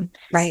rhythm.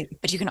 Right.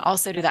 But you can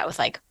also do that with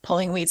like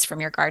pulling weeds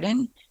from your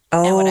garden.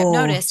 Oh. And what I've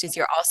noticed is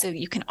you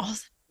can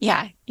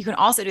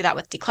also do that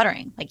with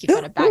decluttering. Like you've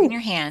got a bag in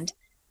your hand,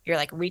 you're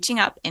like reaching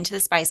up into the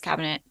spice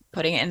cabinet,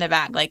 putting it in the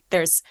bag. Like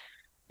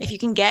if you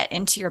can get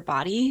into your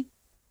body,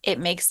 it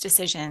makes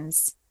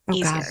decisions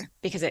easier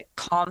because it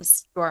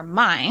calms your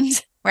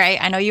mind, right?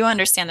 I know you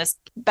understand this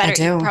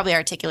better. You can probably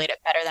articulate it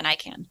better than I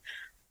can,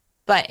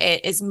 but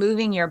it is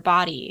moving your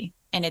body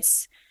and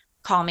it's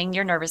calming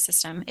your nervous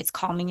system. It's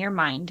calming your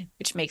mind,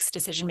 which makes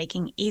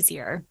decision-making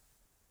easier.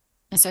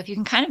 And so if you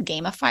can kind of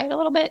gamify it a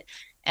little bit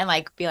and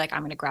like be like, I'm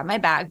going to grab my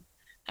bag,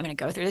 I'm going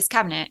to go through this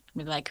cabinet, I'm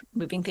going to be like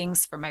moving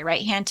things from my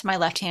right hand to my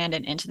left hand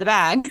and into the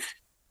bag,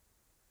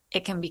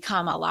 it can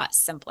become a lot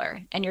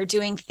simpler. And you're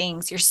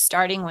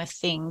starting with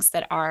things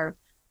that are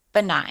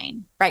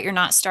benign, right? You're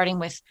not starting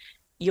with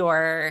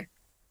your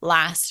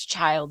last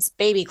child's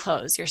baby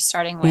clothes. You're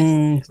starting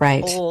with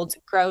old,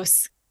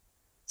 gross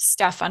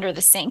stuff under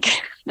the sink.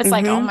 It's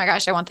like, oh my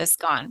gosh, I want this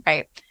gone,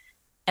 right?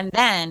 And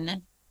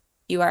then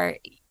you're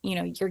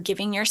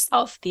giving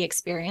yourself the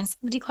experience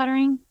of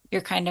decluttering.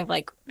 You're kind of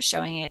like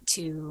showing it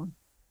to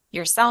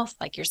yourself,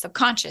 like your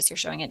subconscious. You're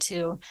showing it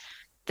to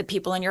the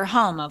people in your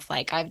home of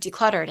like, I've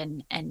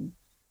decluttered and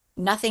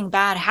nothing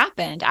bad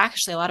happened.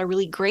 Actually, a lot of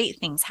really great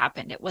things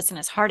happened. It wasn't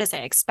as hard as I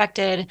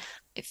expected.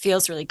 It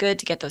feels really good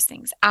to get those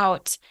things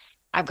out.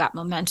 I've got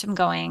momentum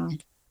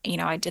going.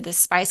 I did this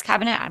spice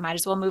cabinet. I might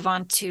as well move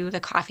on to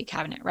the coffee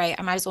cabinet, right?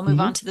 I might as well move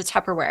on to the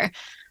Tupperware,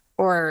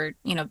 or,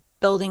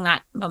 building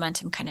that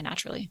momentum kind of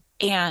naturally.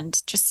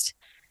 And just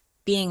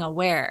being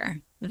aware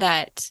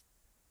that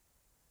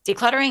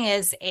decluttering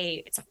it's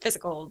a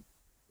physical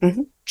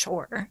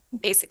chore,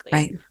 basically.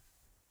 Right.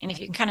 And if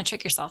you can kind of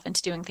trick yourself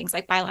into doing things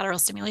like bilateral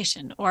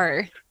stimulation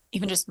or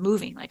even just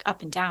moving like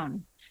up and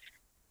down,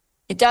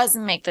 it does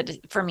make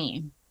for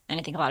me, and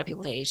I think a lot of people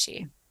with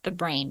ADHD, the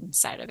brain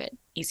side of it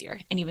easier,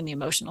 and even the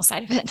emotional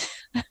side of it.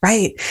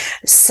 Right.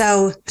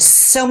 So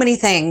many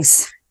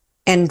things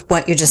in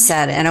what you just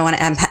said. And I want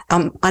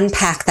to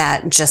unpack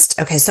that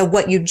okay. So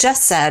what you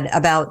just said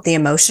about the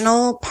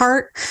emotional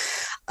part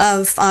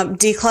of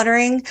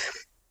decluttering,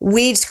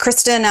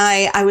 Krista and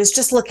I was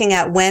just looking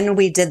at when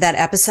we did that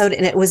episode,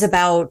 and it was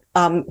about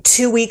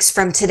 2 weeks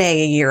from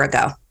today, a year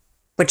ago,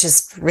 which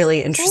is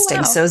really interesting.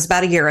 Oh, wow. So it was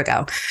about a year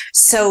ago.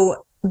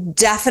 So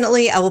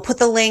definitely, I will put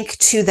the link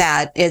to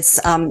that. It's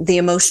the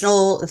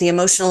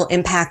emotional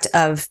impact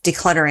of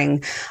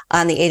decluttering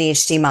on the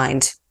ADHD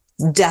mind.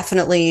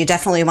 Definitely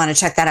want to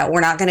check that out.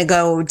 We're not going to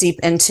go deep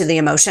into the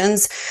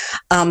emotions,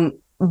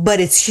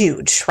 but it's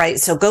huge, right?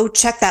 So go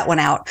check that one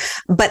out.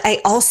 But I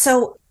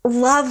also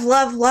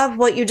love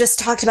what you just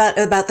talked about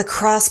the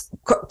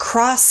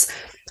cross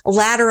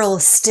lateral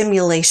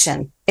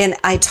stimulation. And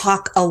I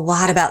talk a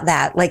lot about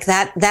that. Like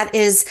that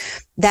is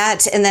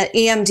that, and that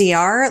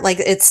EMDR, like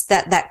it's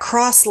that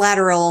cross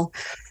lateral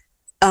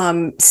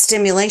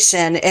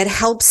stimulation. It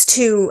helps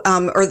to,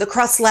 or the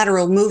cross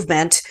lateral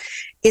movement,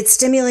 it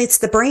stimulates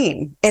the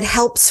brain. It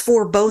helps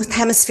for both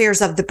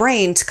hemispheres of the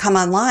brain to come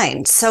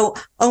online. So,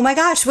 oh my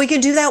gosh, we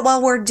can do that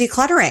while we're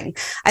decluttering.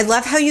 I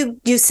love how you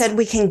said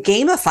we can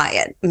gamify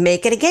it,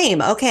 make it a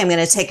game. Okay, I'm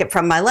going to take it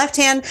from my left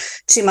hand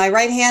to my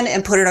right hand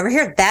and put it over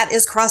here. That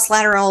is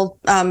cross-lateral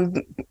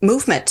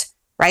movement,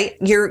 right?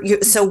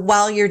 So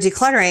while you're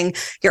decluttering,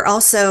 you're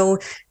also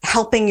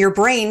helping your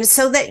brain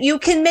so that you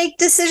can make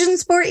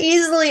decisions more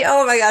easily.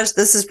 Oh my gosh,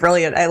 this is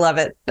brilliant. I love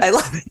it.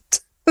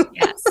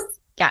 Yes.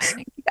 Yeah.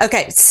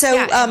 Okay.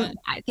 So,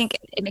 I think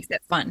it makes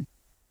it fun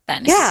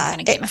then. Yeah.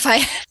 Kind of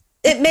gamify.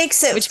 It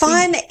makes it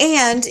fun.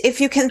 And if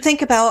you can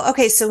think about,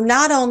 okay, so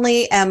not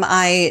only am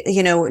I,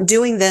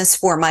 doing this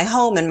for my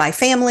home and my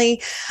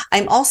family,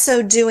 I'm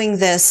also doing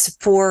this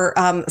for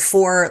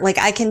like,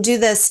 I can do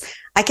this.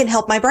 I can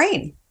help my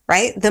brain,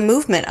 right? The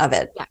movement of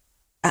it. Yeah.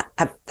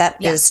 That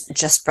is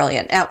just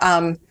brilliant.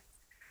 Now,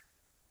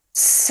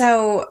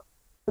 so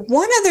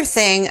one other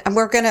thing,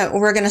 we're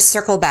gonna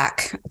circle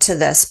back to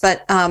this,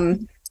 but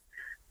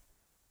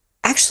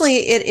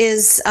actually, it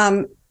is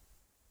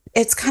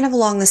it's kind of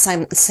along the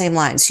same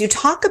lines. You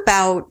talk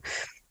about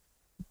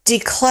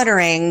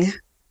decluttering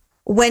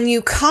when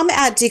you come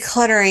at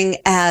decluttering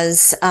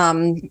as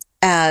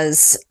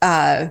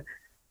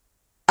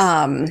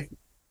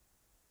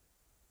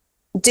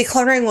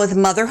decluttering with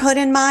motherhood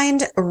in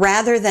mind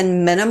rather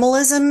than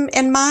minimalism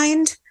in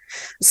mind.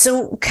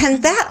 So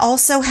can that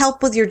also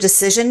help with your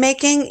decision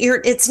making?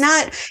 It's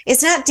not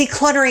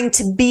decluttering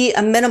to be a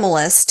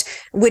minimalist,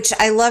 which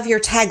I love your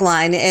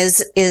tagline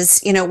is,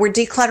 we're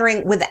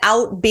decluttering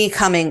without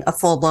becoming a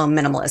full-blown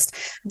minimalist.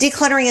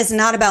 Decluttering is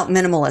not about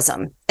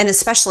minimalism. And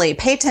especially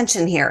pay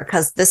attention here,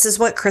 because this is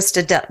what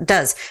Krista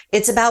does.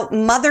 It's about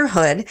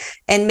motherhood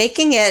and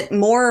making it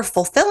more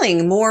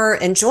fulfilling, more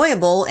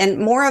enjoyable, and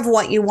more of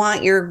what you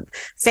want your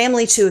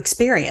family to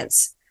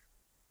experience.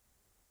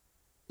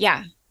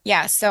 Yeah.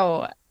 Yeah.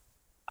 So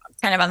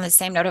kind of on the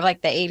same note of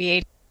like the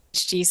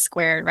ADHD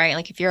squared, right?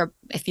 Like if you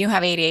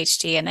have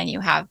ADHD and then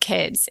you have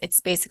kids, it's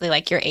basically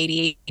like your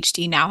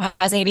ADHD now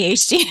has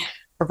ADHD.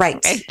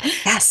 Right. Right?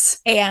 Yes.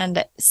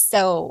 And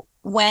so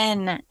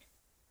when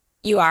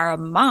you are a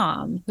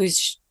mom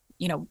who's,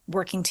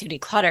 working to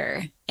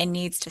declutter and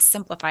needs to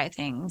simplify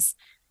things,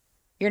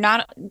 you're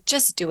not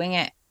just doing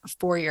it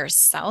for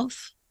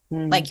yourself.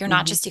 Mm-hmm. Like you're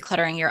not just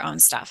decluttering your own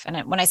stuff. And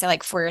when I say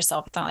like for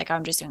yourself, it's not like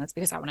I'm just doing this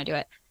because I want to do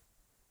it.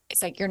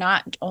 It's like you're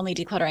not only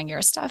decluttering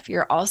your stuff,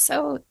 you're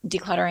also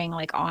decluttering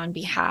like on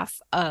behalf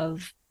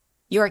of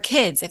your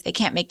kids if they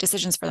can't make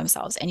decisions for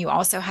themselves. And you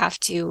also have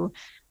to,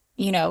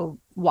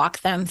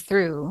 walk them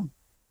through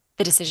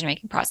the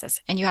decision-making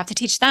process. And you have to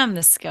teach them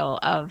the skill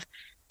of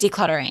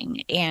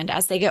decluttering. And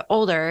as they get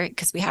older,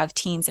 because we have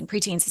teens and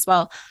preteens as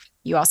well,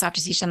 you also have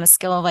to teach them the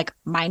skill of like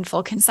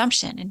mindful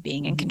consumption and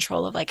being in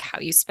control of like how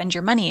you spend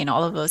your money and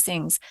all of those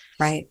things.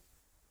 Right.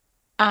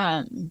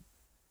 And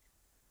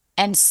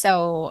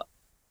so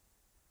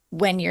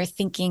when you're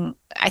thinking,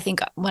 I think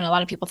when a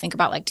lot of people think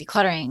about like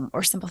decluttering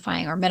or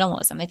simplifying or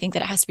minimalism, they think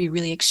that it has to be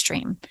really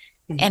extreme.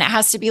 Mm-hmm. And it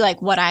has to be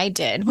like what I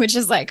did, which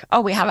is like,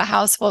 oh, we have a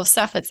house full of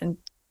stuff that's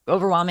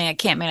overwhelming. I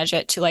can't manage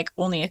it, to like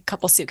only a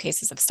couple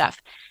suitcases of stuff.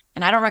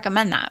 And I don't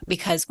recommend that,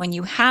 because when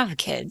you have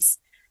kids,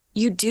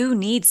 you do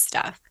need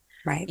stuff.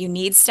 Right. You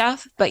need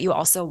stuff, but you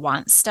also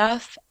want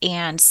stuff,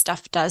 and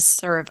stuff does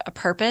serve a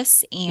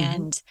purpose.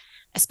 And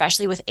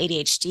especially with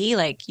ADHD,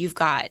 like you've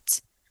got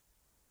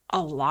a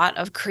lot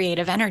of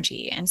creative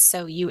energy. And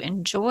so you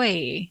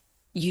enjoy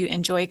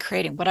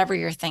creating whatever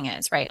your thing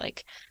is, right?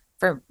 Like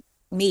for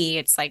me,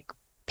 it's like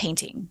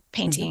painting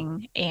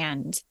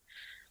and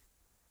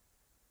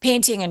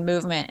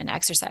movement and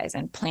exercise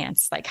and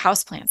plants, like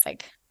house plants.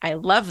 Like I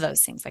love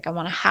those things. Like I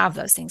want to have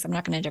those things. I'm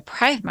not going to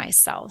deprive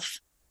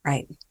myself.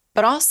 Right.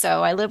 But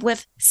also I live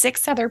with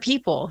 6 other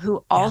people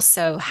who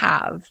also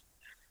have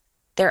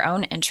their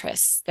own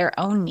interests, their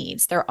own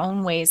needs, their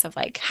own ways of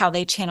like how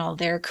they channel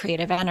their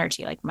creative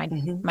energy. Like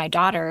my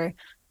daughter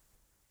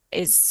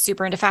is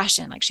super into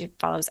fashion. Like she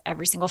follows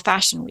every single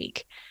fashion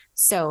week.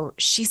 So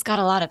she's got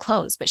a lot of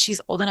clothes, but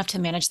she's old enough to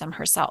manage them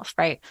herself,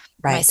 right?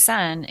 My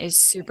son is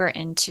super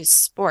into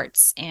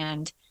sports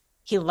and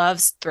he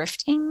loves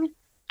thrifting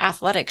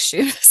athletic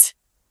shoes.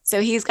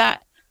 So he's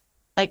got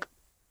like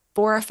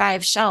 4 or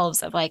 5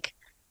 shelves of like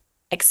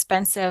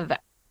expensive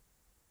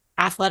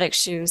athletic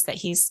shoes that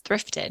he's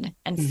thrifted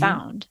and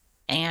found.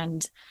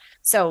 And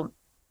so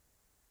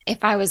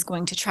if I was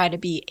going to try to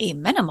be a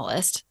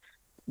minimalist,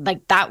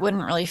 like that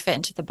wouldn't really fit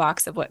into the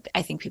box of what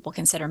I think people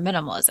consider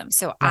minimalism.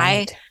 So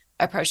I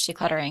approach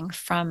decluttering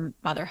from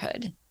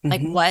motherhood.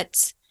 Like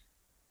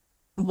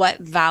what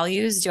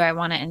values do I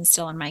want to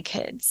instill in my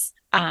kids?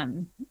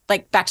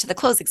 Like back to the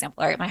clothes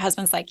example, right? My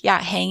husband's like,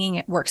 yeah, hanging,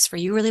 it works for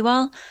you really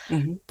well.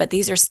 But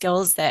these are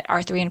skills that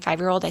our 3 and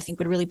 5-year-old I think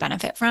would really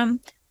benefit from.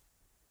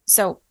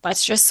 So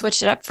let's just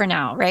switch it up for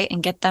now, right?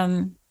 And get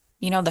them,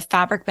 the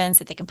fabric bins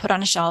that they can put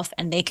on a shelf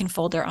and they can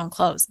fold their own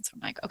clothes. And so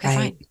I'm like, okay,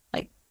 fine.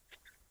 Like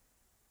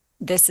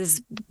this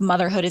is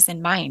motherhood is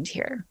in mind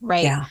here,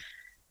 right? Yeah.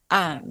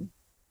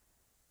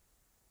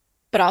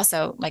 But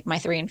also like my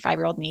 3 and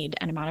 5-year-old need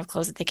an amount of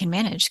clothes that they can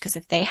manage. Because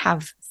if they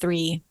have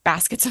 3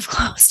 baskets of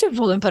clothes to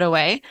fold and put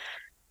away,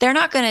 they're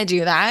not going to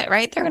do that,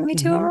 right? They're going to be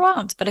too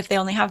overwhelmed. But if they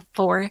only have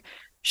 4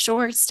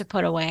 shorts to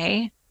put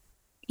away,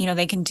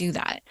 they can do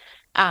that.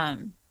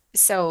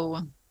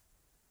 So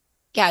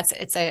yeah,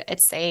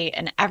 it's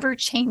an ever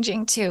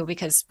changing too,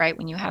 because right,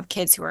 when you have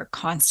kids who are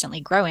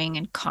constantly growing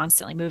and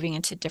constantly moving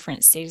into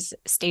different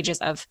stages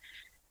of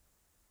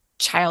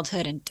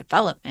childhood and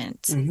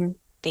development,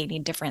 they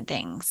need different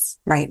things.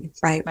 Right.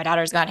 My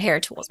daughter's got hair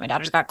tools. My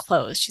daughter's got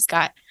clothes. She's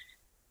got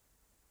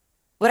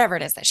whatever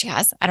it is that she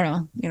has. I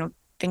don't know,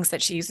 things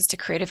that she uses to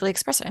creatively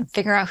express it and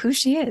figure out who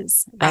she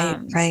is. But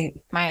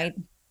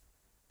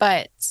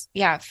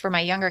yeah, for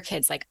my younger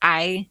kids, like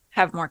I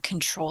have more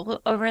control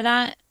over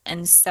that.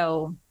 And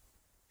so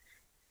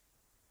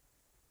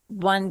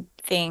one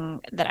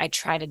thing that I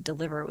try to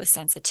deliver with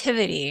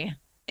sensitivity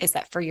is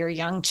that for your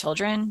young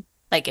children,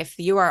 like if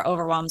you are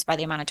overwhelmed by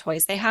the amount of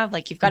toys they have,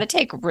 like you've got to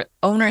take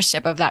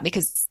ownership of that,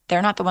 because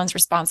they're not the ones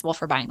responsible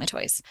for buying the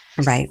toys,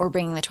 right? Or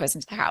bringing the toys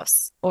into the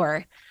house,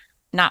 or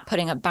not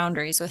putting up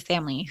boundaries with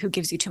family who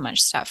gives you too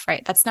much stuff,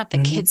 right? That's not the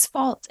kid's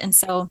fault. And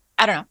so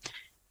I don't know.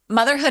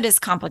 Motherhood is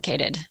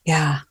complicated.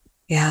 Yeah.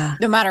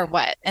 No matter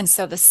what. And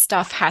so the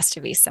stuff has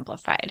to be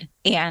simplified.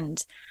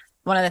 And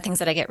one of the things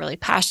that I get really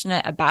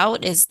passionate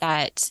about is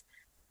that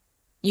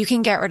you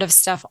can get rid of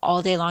stuff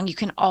all day long. You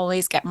can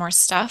always get more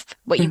stuff.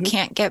 What you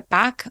can't get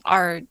back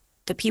are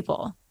the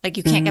people. Like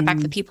you can't get back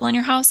the people in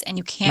your house, and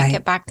you can't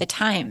get back the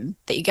time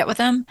that you get with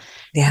them.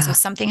 Yeah. And so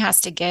something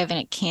has to give, and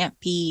it can't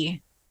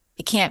be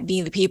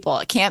the people.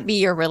 It can't be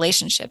your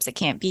relationships. It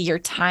can't be your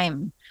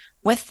time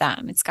with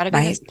them. It's got to be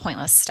this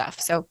pointless stuff.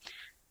 So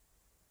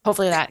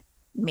hopefully that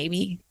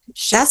maybe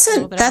that's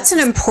an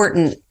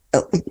important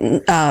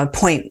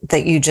point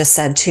that you just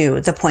said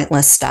too, the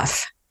pointless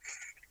stuff,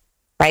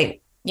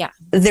 right? Yeah.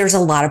 There's a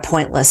lot of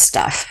pointless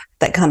stuff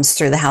that comes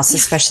through the house,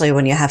 especially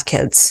when you have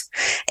kids.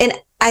 And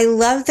I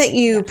love that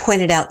you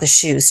pointed out the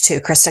shoes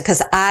too, Krista,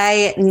 because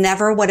I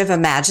never would have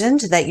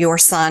imagined that your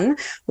son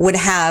would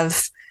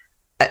have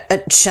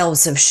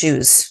shelves of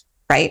shoes,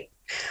 right?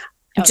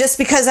 Oh. Just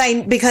because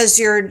you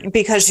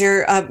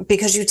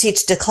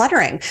teach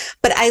decluttering.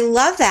 But I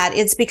love that.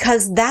 It's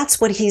because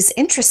that's what he's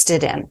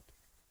interested in.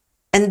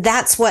 And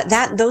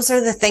those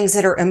are the things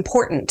that are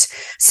important.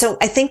 So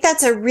I think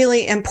that's a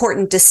really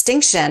important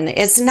distinction.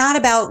 It's not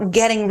about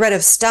getting rid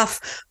of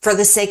stuff for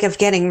the sake of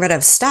getting rid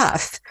of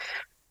stuff.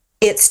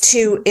 It's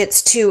to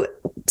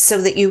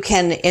so that you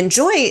can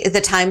enjoy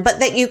the time, but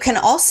that you can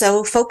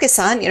also focus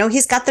on,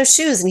 he's got those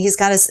shoes and he's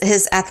got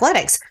his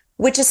athletics,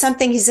 which is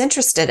something he's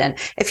interested in.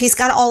 If he's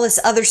got all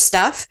this other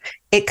stuff,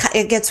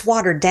 it gets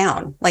watered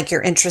down. Like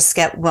your interests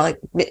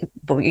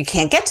you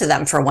can't get to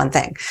them for one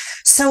thing.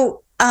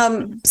 So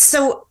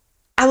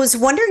I was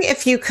wondering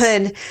if you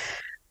could,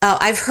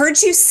 I've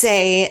heard you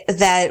say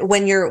that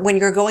when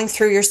you're going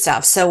through your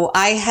stuff. So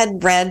I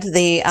had read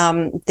I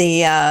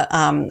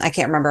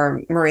can't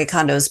remember Marie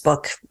Kondo's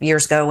book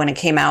years ago when it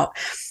came out,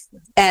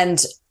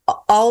 and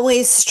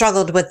always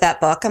struggled with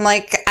that book. I'm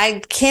like,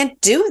 I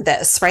can't do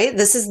this, right?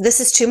 This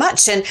is too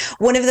much. And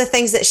one of the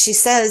things that she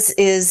says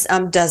is,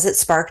 does it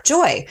spark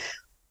joy?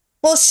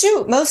 Well,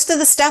 shoot, most of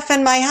the stuff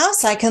in my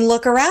house, I can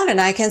look around and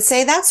I can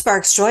say that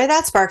sparks joy,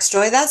 that sparks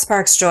joy, that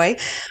sparks joy.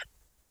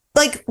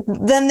 Like,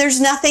 then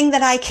there's nothing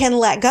that I can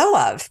let go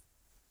of.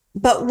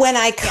 But when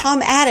I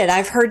come at it,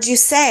 I've heard you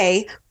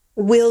say,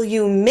 will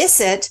you miss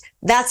it?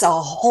 That's a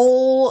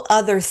whole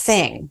other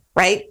thing,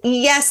 right?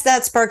 Yes,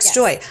 that sparks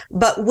joy,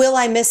 but will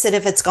I miss it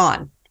if it's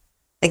gone?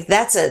 Like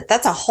that's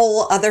a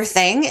whole other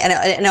thing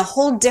and a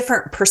whole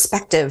different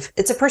perspective.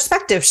 It's a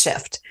perspective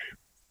shift.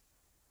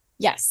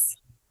 Yes.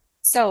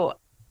 So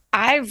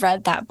I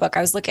read that book.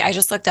 I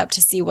just looked up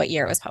to see what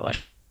year it was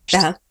published.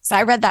 Uh-huh. So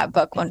I read that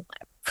book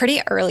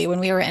pretty early when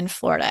we were in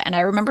Florida. And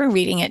I remember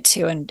reading it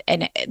too. And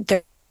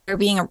there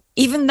being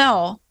even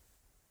though,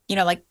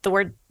 like the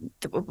word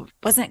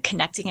wasn't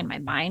connecting in my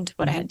mind,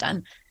 what I had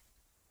done,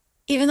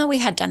 even though we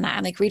had done that,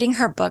 I'm like reading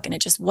her book and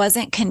it just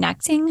wasn't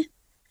connecting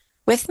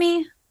with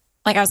me.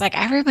 Like I was like,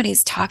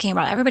 everybody's talking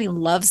about it. Everybody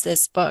loves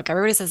this book.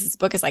 Everybody says this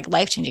book is like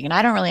life-changing and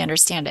I don't really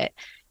understand it.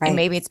 Right. And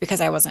maybe it's because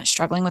I wasn't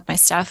struggling with my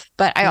stuff,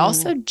 but I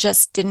also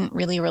just didn't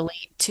really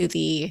relate to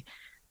the,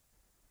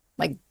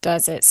 like,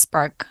 does it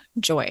spark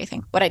joy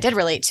thing? What I did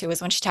relate to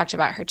was when she talked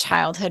about her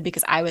childhood,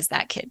 because I was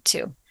that kid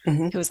too,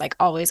 who was like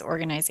always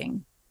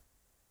organizing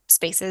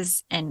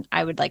spaces. And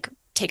I would like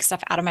take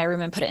stuff out of my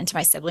room and put it into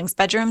my siblings'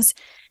 bedrooms.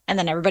 And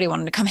then everybody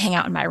wanted to come hang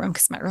out in my room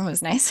because my room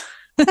was nice.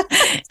 And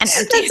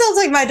that sounds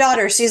like my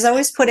daughter. She's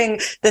always putting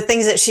the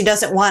things that she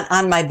doesn't want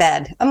on my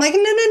bed. I'm like,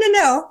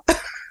 no.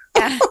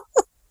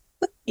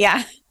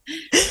 Yeah.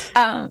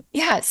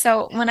 Yeah.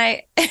 So when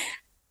I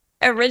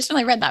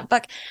originally read that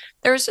book,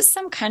 there was just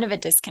some kind of a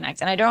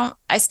disconnect, and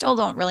I still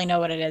don't really know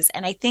what it is.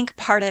 And I think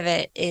part of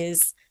it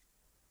is,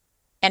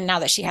 and now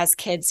that she has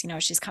kids,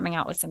 she's coming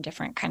out with some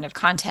different kind of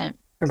content.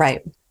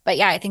 Right. But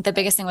yeah, I think the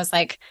biggest thing was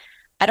like,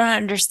 I don't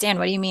understand.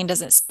 What do you mean?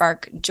 Does it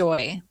spark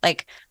joy?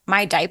 Like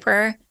my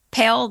diaper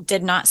pail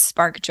did not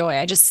spark joy.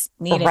 I just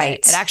needed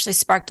it. It actually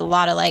sparked a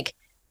lot of like,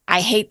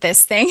 I hate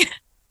this thing,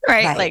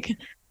 right? Like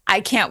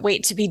I can't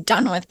wait to be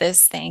done with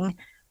this thing,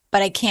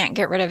 but I can't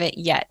get rid of it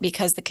yet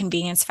because the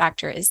convenience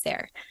factor is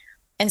there.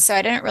 And so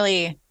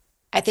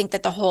I think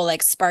that the whole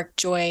like spark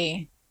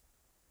joy,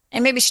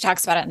 and maybe she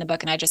talks about it in the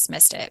book and I just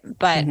missed it,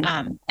 but,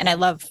 and I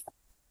love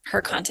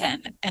her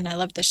content and I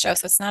love the show.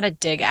 So it's not a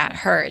dig at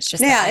her. It's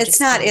just,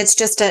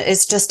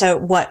 it's just a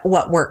what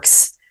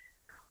works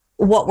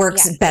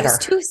better.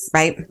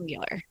 Right.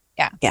 Singular.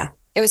 Yeah.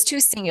 It was too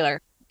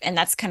singular. And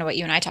that's kind of what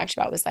you and I talked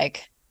about was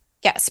like,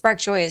 yeah, spark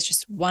joy is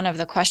just one of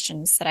the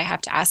questions that I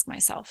have to ask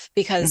myself,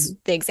 because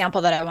the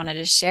example that I wanted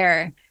to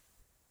share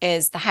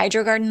is the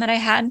hydro garden that I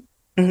had.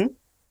 I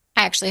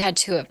actually had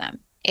 2 of them,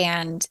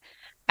 and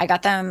I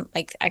got them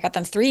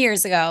 3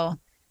 years ago.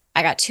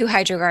 I got 2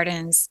 hydro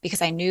gardens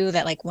because I knew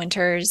that like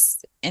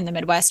winters in the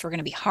Midwest were going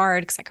to be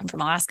hard because I come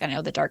from Alaska. I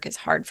know the dark is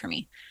hard for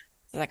me.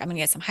 So like, I'm going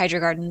to get some hydro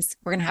gardens.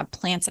 We're going to have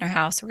plants in our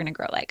house. We're going to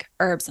grow like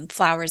herbs and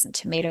flowers and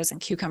tomatoes and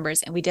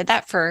cucumbers. And we did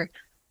that for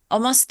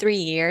almost 3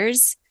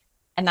 years.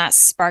 And that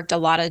sparked a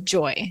lot of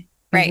joy,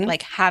 right?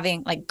 Like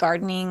having like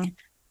gardening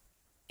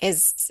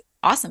is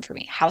awesome for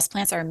me.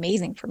 Houseplants are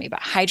amazing for me, but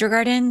hydro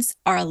gardens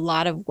are a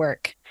lot of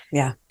work.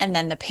 Yeah. And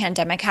then the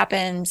pandemic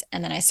happened,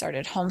 and then I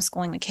started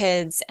homeschooling the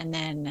kids, and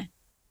then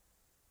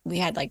we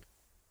had like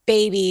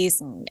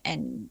babies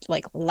and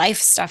like life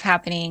stuff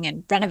happening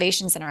and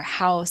renovations in our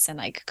house and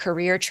like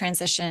career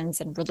transitions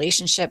and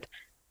relationship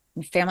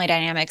and family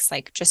dynamics,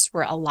 like just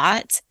were a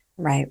lot.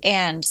 Right.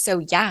 And so,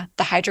 yeah,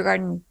 the hydro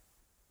garden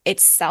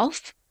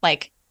itself,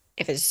 like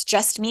if it's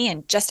just me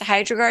and just a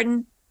hydro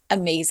garden,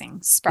 amazing,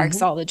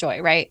 sparks all the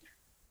joy, right?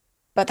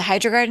 But the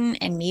hydro garden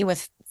and me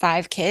with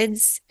 5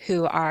 kids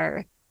who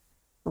are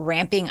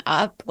ramping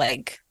up,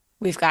 like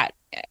we've got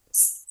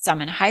some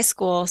in high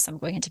school, some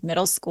going into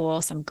middle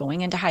school, some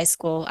going into high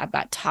school. I've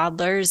got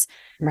toddlers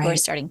who are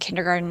starting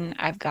kindergarten.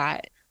 I've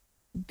got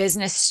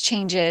business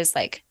changes.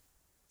 Like,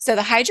 so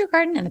the hydro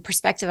garden and the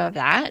perspective of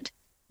that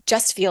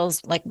just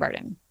feels like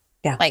burden.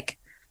 Yeah. Like,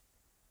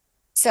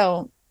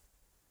 so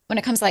when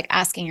it comes to like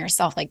asking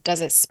yourself, like,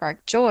 does it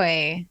spark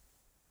joy?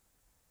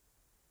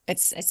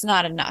 It's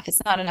not enough.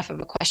 It's not enough of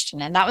a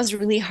question. And that was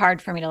really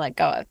hard for me to let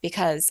go of,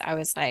 because I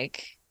was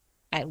like,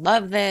 I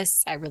love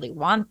this. I really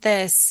want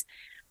this.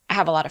 I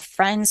have a lot of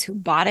friends who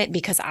bought it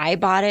because I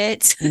bought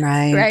it.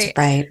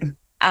 Right.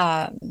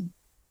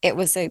 It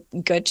was a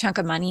good chunk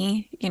of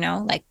money,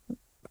 like,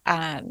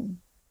 but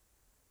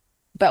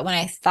when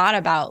I thought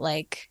about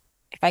like,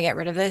 if I get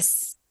rid of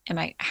this,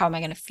 how am I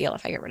going to feel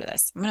if I get rid of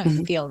this? I'm going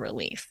to feel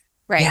relief.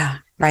 Right. Yeah.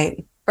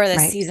 Right. For the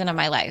season of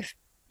my life.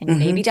 And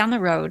maybe down the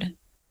road,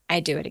 I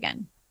do it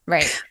again.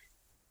 Right.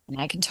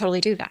 And I can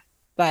totally do that.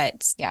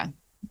 But yeah.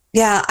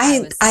 Yeah,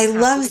 I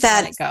love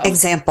that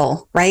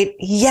example, right?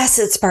 Yes,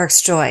 it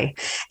sparks joy.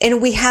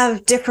 And we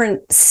have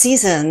different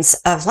seasons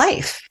of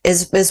life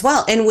as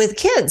well. And with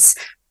kids,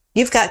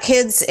 you've got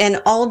kids in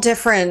all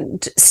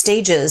different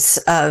stages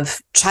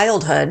of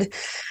childhood,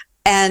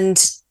 and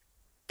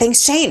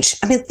things change.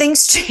 I mean,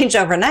 things change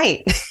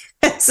overnight.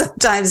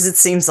 Sometimes it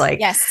seems like.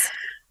 Yes.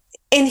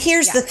 And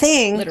here's the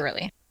thing.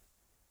 Literally.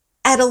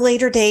 At a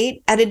later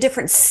date, at a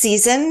different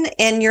season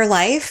in your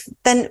life,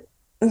 then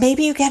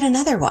maybe you get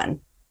another one.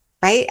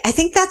 Right. I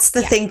think that's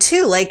the thing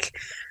too. Like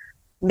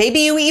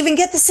maybe you even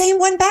get the same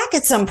one back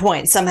at some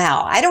point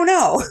somehow. I don't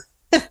know.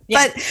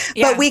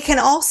 But we can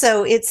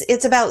also,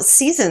 it's about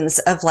seasons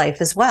of life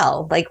as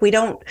well. Like we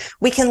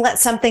can let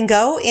something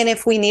go. And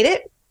if we need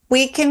it,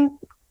 we can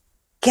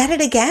get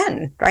it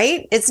again.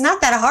 Right. It's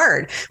not that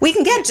hard. We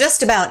can get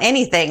just about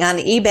anything on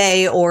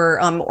eBay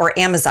or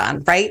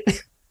Amazon. Right.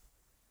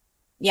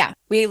 Yeah.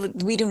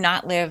 We do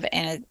not live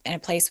in a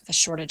place with a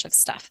shortage of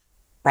stuff.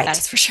 Right.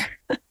 That's for sure.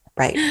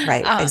 Right.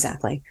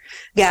 Exactly.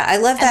 Yeah. I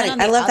love that.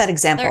 I love that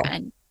example.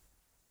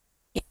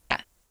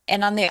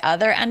 And on the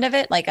other end of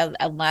it, like a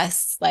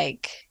less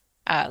like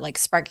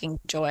sparking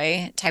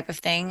joy type of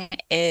thing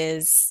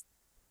is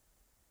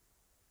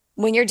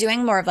when you're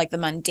doing more of like the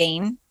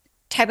mundane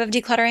type of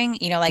decluttering,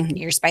 you know, like Mhm.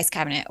 your spice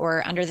cabinet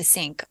or under the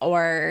sink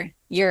or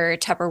your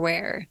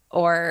Tupperware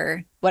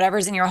or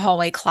whatever's in your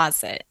hallway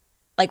closet.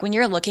 Like when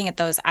you're looking at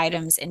those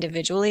items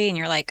individually and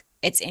you're like,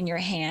 it's in your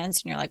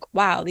hands and you're like,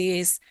 wow,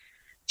 these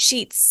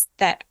sheets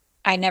that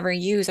I never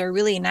use are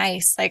really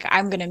nice. Like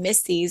I'm going to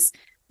miss these.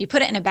 You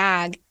put it in a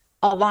bag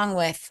along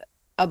with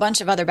a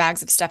bunch of other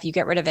bags of stuff. You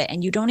get rid of it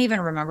and you don't even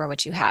remember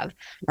what you have,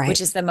 which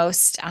Right. is the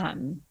most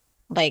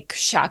like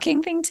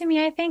shocking thing to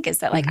me, I think, is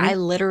that like Hmm. I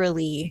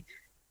literally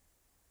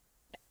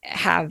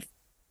have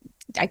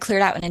I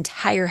cleared out an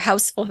entire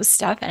house full of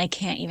stuff and I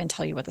can't even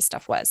tell you what the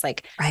stuff was.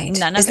 Like Right.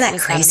 none of Isn't it that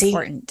was that crazy?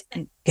 important.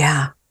 And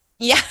Yeah.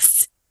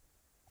 yes.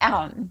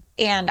 And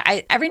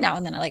I every now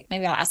and then I like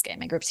maybe I'll ask it in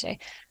my group today.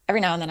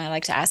 Every now and then I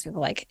like to ask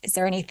people like, is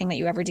there anything that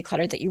you ever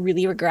decluttered that you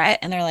really regret?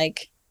 And they're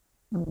like,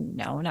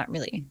 no, not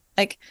really.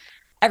 Like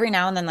every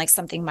now and then like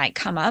something might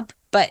come up,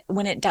 but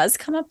when it does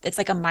come up, it's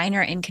like a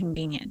minor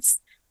inconvenience.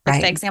 Like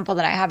the Right. example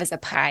that I have is a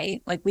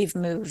pie. Like we've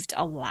moved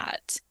a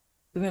lot.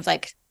 We moved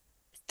like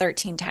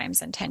 13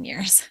 times in 10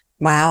 years.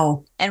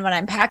 Wow. And when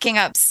I'm packing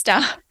up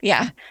stuff,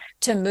 yeah,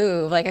 to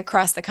move like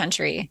across the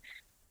country,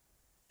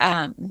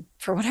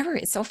 for whatever,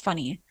 it's so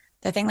funny.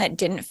 The thing that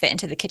didn't fit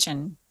into the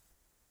kitchen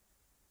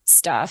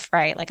stuff,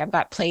 right? Like I've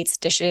got plates,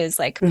 dishes,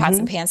 like pots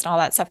and Hmm. pans and all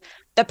that stuff.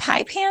 The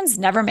pie pans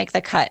never make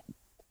the cut.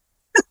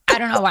 I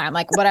don't know why. I'm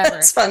like, whatever.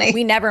 That's funny.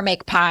 We never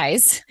make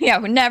pies. Yeah,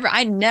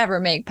 I never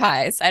make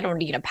pies. I don't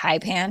need a pie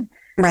pan.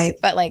 Right.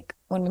 But like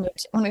when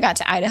we got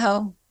to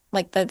Idaho,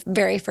 like the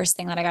very first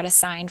thing that I got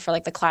assigned for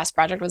like the class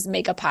project was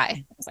make a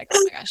pie. I was like,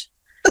 oh my gosh,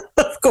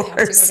 Of I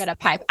have to go course. get a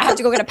pie. I have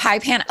to go get a pie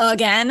pan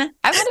again.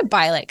 I've had to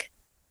buy like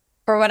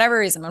for whatever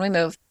reason when we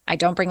move, I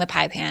don't bring the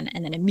pie pan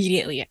and then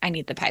immediately I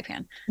need the pie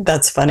pan.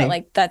 That's But funny.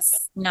 like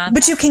that's not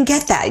But you that can big of a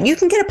get that. You deal.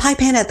 can get a pie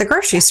pan at the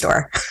grocery Yeah.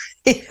 store.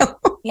 You know?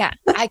 Yeah.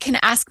 I can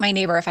ask my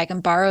neighbor if I can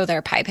borrow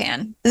their pie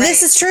pan.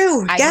 This Right. is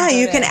true. I can Yeah, go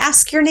you can to,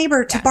 ask your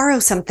neighbor to yeah. borrow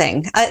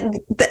something.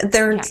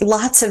 There are Yeah.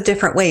 lots of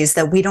different ways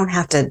that we don't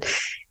have to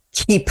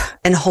keep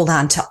and hold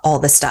on to all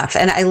the stuff.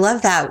 And I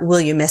love that.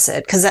 Will you miss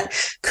it? Because that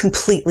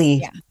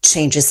completely Yeah.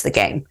 changes the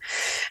game.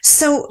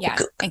 So, Yeah.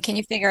 And can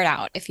you figure it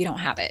out if you don't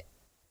have it?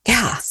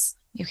 yeah, Yes,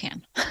 you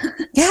can.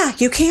 yeah,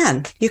 you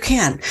can. You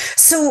can.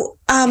 So,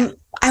 Yeah.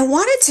 I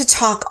wanted to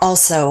talk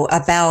also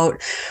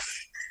about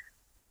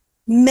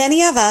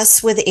many of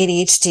us with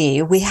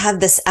ADHD, we have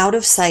this out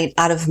of sight,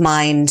 out of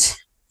mind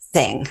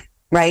thing,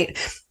 right?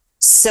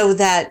 So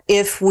that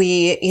if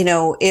we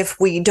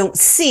don't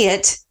see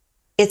it,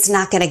 it's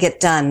not going to get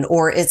done,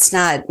 or it's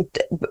not,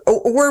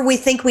 or we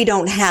think we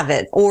don't have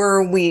it,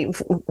 or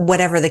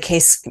whatever the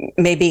case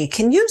may be.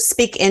 Can you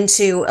speak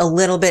into a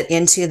little bit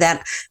into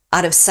that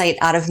out of sight,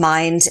 out of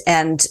mind?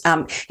 And,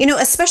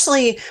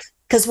 especially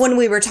because when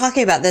we were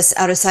talking about this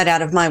out of sight,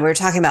 out of mind, we were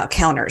talking about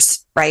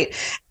counters, right?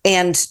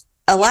 And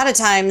a Yeah. lot of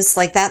times,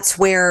 like that's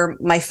where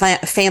my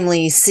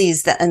family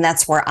sees that, and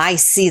that's where I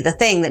see the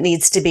thing that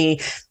needs to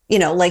be,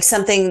 like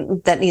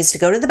something that needs to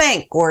go to the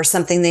bank, or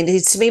something that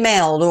needs to be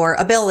mailed, or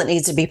a bill that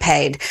needs to be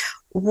paid.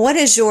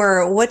 What's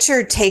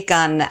your take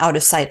on out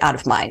of sight, out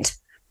of mind?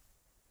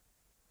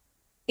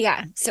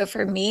 Yeah. So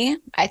for me,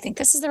 I think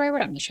this is the right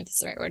word. I'm not sure this is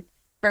the right word.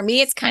 For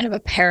me, it's kind of a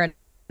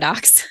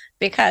paradox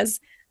because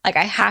like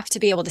I have to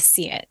be able to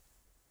see it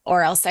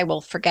or else I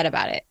will forget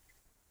about it.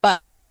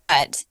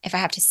 But if I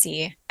have to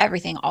see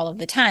everything all of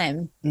the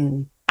time,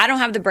 Mm, I don't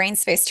have the brain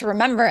space to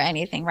remember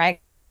anything,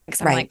 right?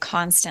 Because I'm right. like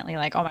constantly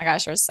like, oh my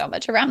gosh, there's so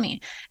much around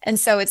me. And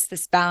so it's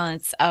this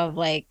balance of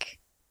like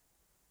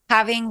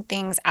having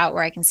things out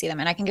where I can see them.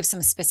 And I can give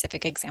some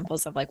specific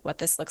examples of like what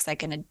this looks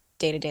like in a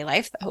day-to-day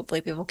life that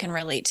hopefully people can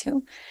relate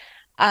to.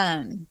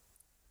 Um,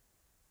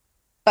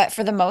 but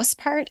for the most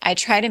part, I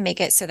try to make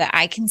it so that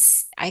I can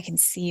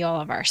see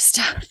all of our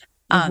stuff.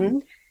 Um, Mm-hmm.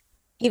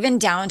 even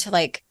down to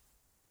like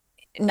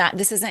not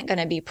this isn't going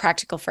to be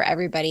practical for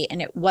everybody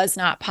and it was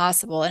not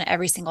possible in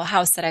every single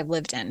house that I've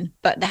lived in.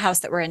 But the house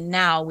that we're in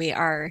now, we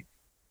are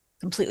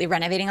completely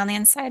renovating on the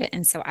inside.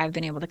 And so I've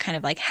been able to kind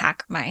of like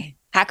hack my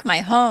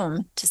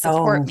home to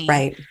support Oh, me.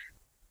 right.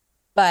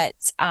 But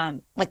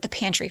like the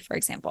pantry, for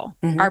example,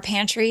 Mm-hmm. our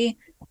pantry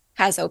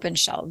has open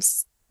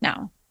shelves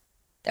now.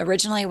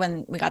 Originally,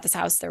 when we got this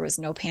house, there was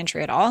no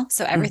pantry at all.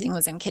 So Mm-hmm. everything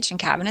was in kitchen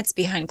cabinets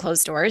behind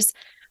closed doors.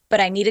 But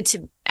I needed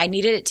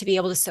it to be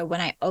able to, so when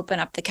I open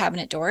up the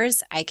cabinet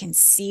doors, I can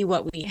see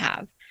what we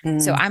have.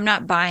 So Mm, I'm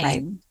not right.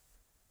 buying,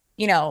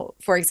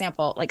 for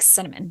example, like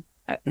cinnamon.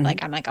 Mm-hmm.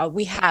 Like I'm like, oh,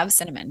 we have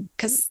cinnamon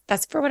because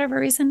that's for whatever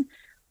reason.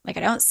 Like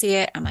I don't see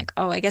it. I'm like,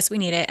 oh, I guess we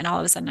need it. And all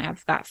of a sudden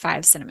I've got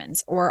 5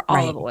 cinnamons or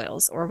olive Right.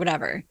 oils or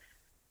whatever.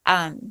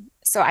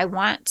 So I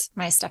want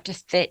my stuff to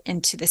fit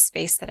into the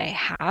space that I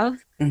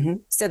have Mm-hmm.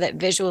 so that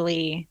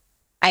visually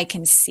I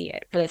can see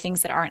it for the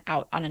things that aren't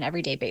out on an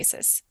everyday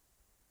basis.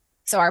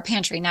 So our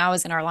pantry now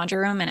is in our laundry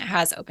room and it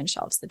has open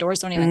shelves. The doors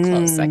don't even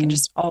close, so I can Mm,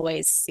 just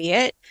always see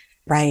it.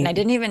 Right. And I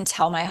didn't even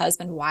tell my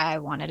husband why I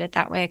wanted it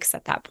that way. Cause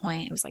at that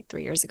point, it was like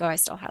 3 years ago, I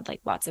still had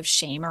like lots of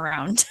shame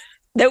around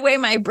the way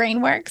my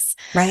brain works.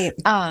 Right.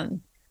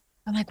 I'm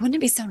like, wouldn't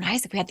it be so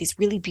nice if we had these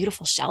really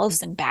beautiful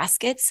shelves and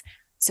baskets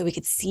so we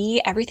could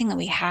see everything that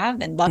we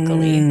have? And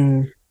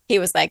luckily he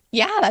was like,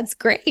 yeah, that's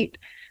great.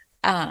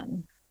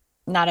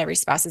 Not every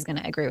spouse is going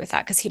to agree with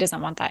that because he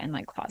doesn't want that in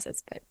like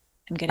closets, but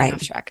I'm getting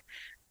off track.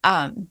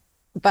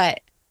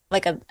 But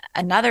like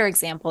another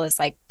example is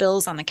like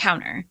bills on the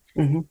counter.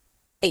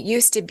 It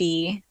used to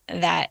be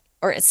that,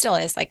 or it still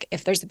is, like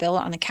if there's a bill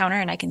on the counter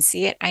and I can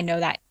see it, I know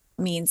that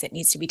means it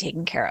needs to be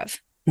taken care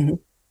of.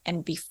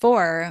 And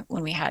before,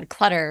 when we had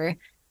clutter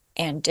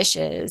and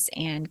dishes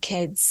and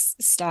kids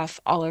stuff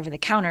all over the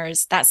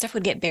counters, that stuff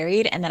would get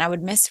buried. And then I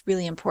would miss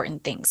really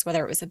important things,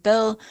 whether it was a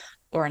bill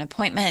or an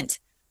appointment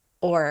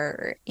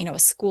or, you know, a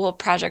school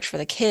project for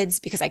the kids,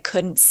 because I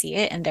couldn't see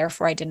it and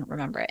therefore I didn't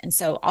remember it. And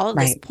so all of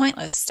this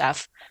pointless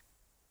stuff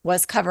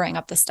was covering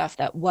up the stuff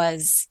that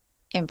was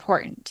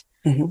important.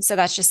 So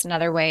that's just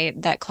another way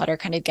that clutter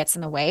kind of gets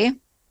in the way.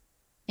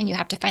 And you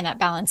have to find that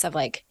balance of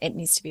like, it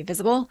needs to be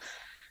visible,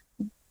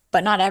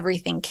 but not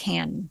everything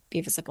can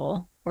be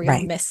visible or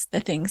you'll miss the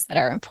things that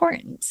are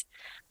important.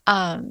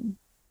 And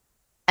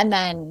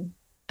then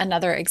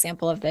another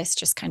example of this,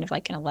 just kind of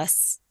like in a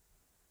less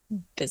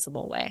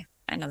visible way.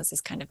 I know this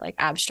is kind of like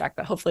abstract,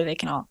 but hopefully you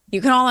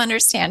can all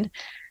understand,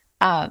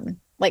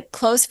 like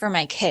clothes for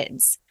my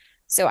kids.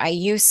 So I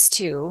used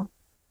to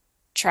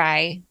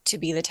try to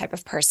be the type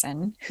of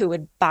person who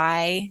would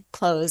buy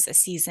clothes a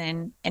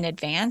season in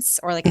advance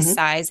or like a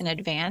size in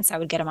advance. I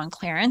would get them on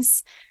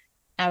clearance.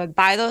 I would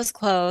buy those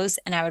clothes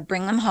and I would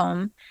bring them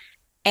home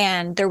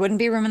and there wouldn't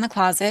be room in the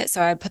closet.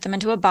 So I would put them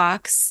into a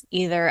box,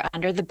 either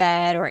under the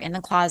bed or in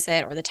the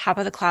closet or the top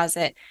of the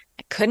closet.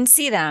 I couldn't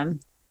see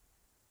them.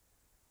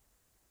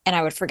 And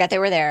I would forget they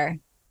were there.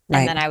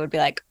 And then I would be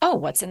like, oh,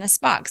 what's in this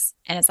box?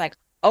 And it's like,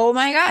 oh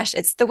my gosh,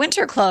 it's the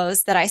winter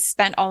clothes that I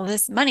spent all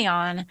this money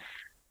on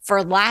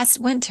for last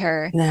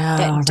winter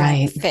that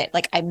don't fit.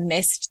 Like I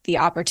missed the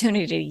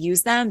opportunity to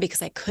use them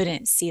because I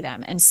couldn't see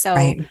them. And so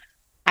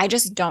I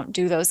just don't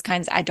do those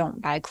kinds. I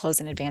don't buy clothes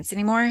in advance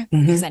anymore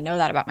because I know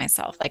that about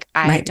myself. Like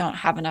I don't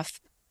have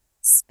enough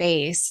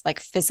space,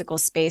 like physical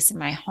space in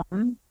my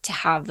home to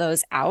have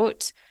those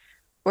out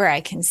where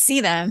I can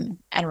see them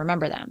and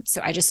remember them.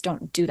 So I just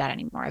don't do that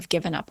anymore. I've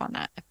given up on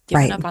that. I've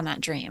given up on that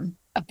dream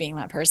of being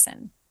that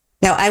person.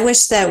 Now, I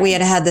wish that we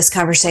had had this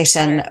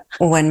conversation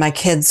when my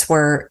kids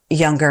were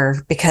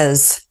younger,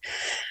 because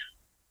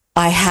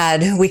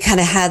we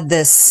kind of had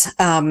this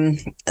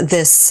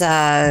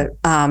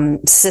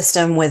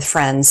system with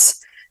friends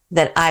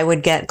that I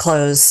would get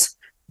clothes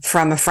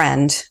from a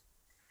friend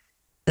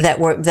that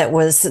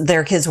was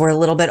their kids were a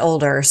little bit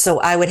older.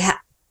 So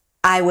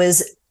I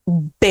was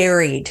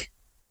buried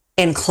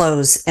in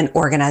clothes and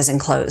organizing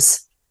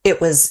clothes. It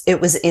was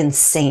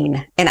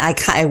insane. And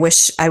I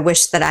wish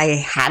that I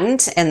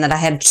hadn't, and that I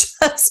had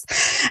just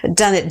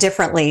done it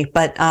differently.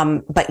 But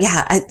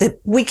yeah,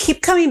 we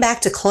keep coming back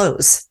to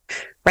clothes,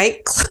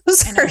 right?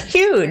 Clothes are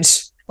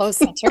huge. Clothes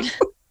centered.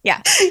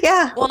 Yeah.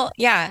 Yeah. Well,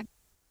 yeah.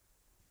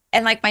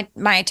 And like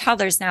my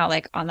toddlers now,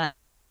 like on that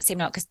same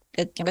note, because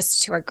the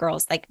youngest two are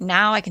girls, like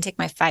now I can take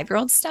my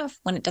 5-year-old stuff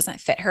when it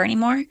doesn't fit her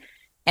anymore.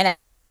 And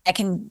I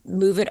can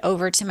move it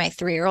over to my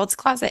 3-year-old's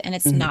closet and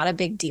it's not a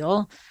big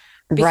deal.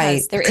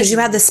 Because you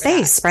have the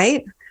space,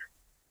 right?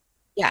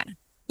 Yeah.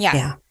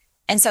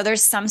 And so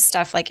there's some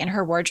stuff like in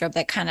her wardrobe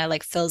that kind of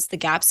like fills the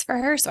gaps for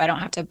her. So I don't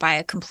have to buy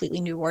a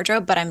completely new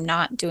wardrobe, but I'm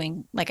not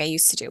doing like I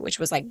used to do, which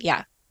was like,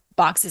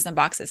 boxes and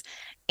boxes.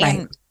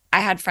 And I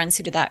had friends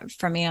who did that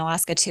for me in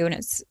Alaska too. And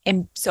it's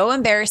so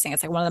embarrassing.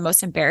 It's like one of the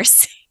most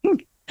embarrassing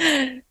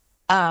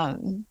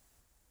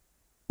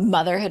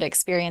motherhood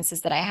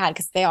experiences that I had,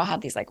 because they all had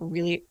these like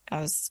really,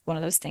 I was one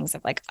of those things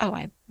of like, oh,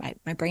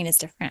 my brain is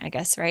different, I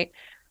guess. Right.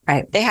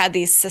 They had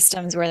these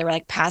systems where they were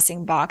like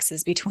passing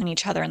boxes between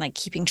each other and like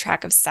keeping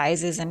track of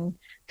sizes and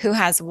who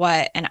has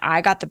what. And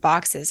I got the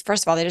boxes.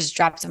 First of all, they just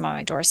dropped them on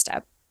my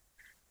doorstep.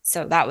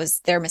 So that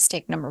was their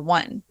mistake number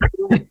one.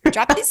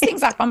 Drop these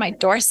things off on my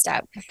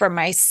doorstep. For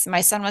my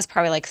son was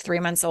probably like 3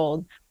 months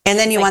old. And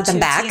then you want them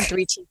back?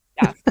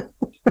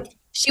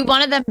 She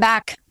wanted them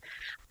back.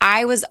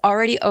 I was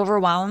already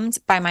overwhelmed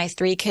by my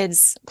 3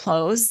 kids'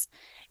 clothes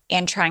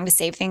and trying to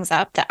save things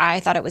up that I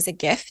thought it was a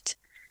gift.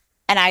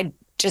 And I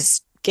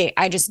just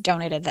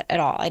donated that at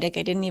all. I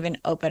didn't even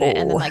open it.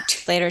 And then like 2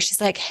 days later, she's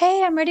like,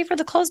 hey, I'm ready for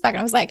the clothes back. And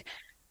I was like,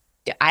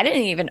 I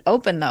didn't even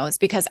open those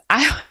because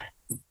I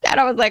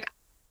was like,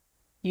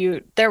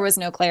 there was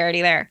no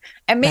clarity there.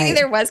 And maybe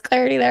there was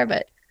clarity there,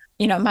 but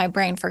my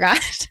brain forgot.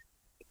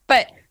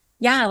 But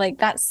yeah, like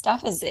that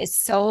stuff is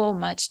so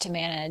much to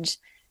manage.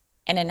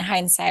 And in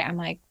hindsight, I'm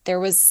like, there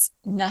was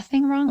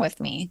nothing wrong with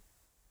me.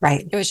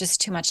 Right. It was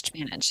just too much to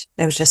manage.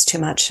 It was just too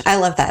much. I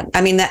love that.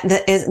 I mean,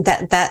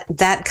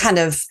 that kind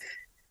of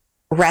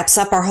wraps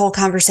up our whole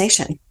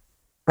conversation,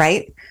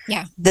 right?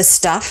 Yeah. The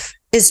stuff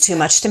is too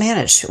much to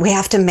manage. We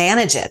have to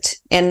manage it.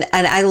 And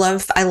I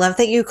love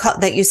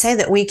that you say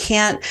that we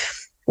can't,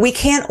 We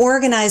can't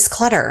organize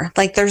clutter.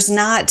 Like there's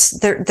not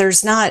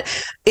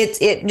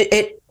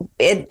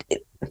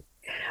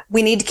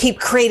we need to keep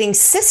creating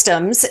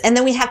systems, and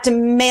then we have to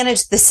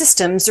manage the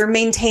systems or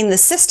maintain the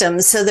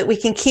systems so that we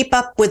can keep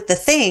up with the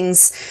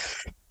things.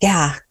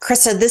 Yeah,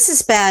 Krista, this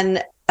has been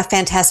a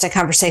fantastic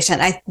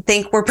conversation. I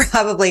think we're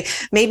probably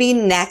maybe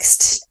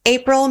next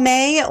April,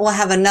 May, we'll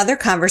have another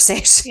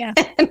conversation. Yeah.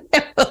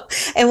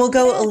 and we'll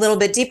go a little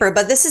bit deeper.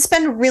 But this has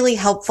been really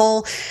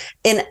helpful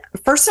in,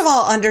 first of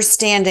all,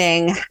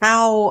 understanding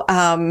how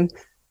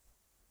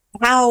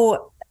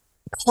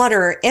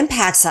clutter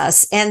impacts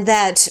us, and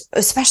that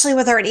especially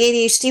with our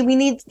ADHD, we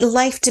need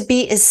life to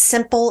be as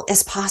simple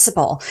as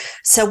possible.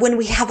 So when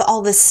we have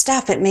all this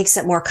stuff, it makes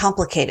it more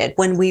complicated.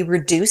 When we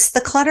reduce the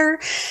clutter,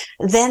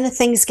 then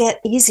things get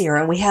easier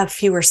and we have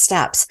fewer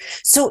steps.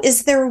 So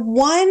is there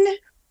one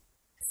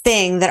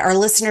thing that our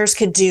listeners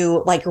could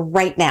do like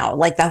right now,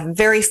 like the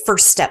very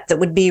first step that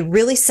would be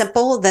really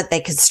simple that they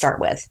could start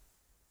with?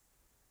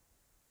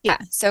 Yeah.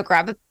 So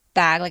grab a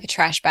bag, like a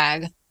trash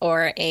bag,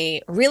 or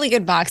a really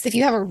good box. If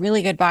you have a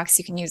really good box,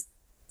 you can use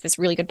this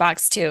really good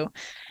box too,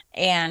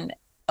 and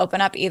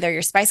open up either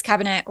your spice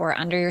cabinet or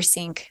under your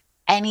sink,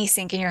 any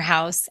sink in your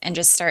house, and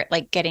just start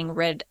like getting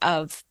rid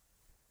of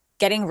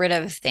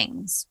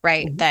things,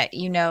 right? Mm-hmm. That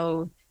you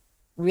know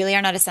really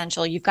are not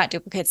essential. You've got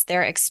duplicates,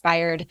 they're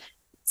expired,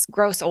 it's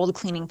gross old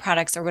cleaning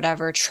products or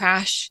whatever.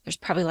 Trash, there's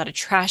probably a lot of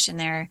trash in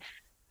there.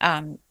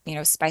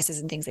 Spices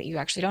and things that you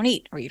actually don't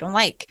eat or you don't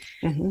like.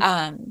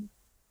 Mm-hmm.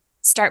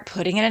 Start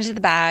putting it into the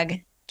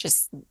bag,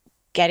 just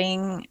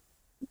getting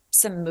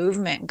some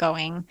movement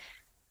going,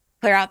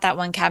 clear out that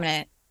one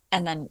cabinet,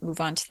 and then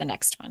move on to the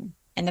next one.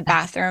 In the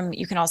bathroom,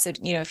 you can also,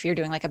 if you're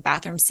doing like a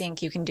bathroom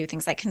sink, you can do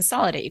things like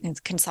consolidate. You can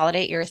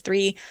consolidate your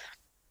 3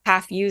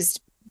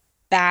 half-used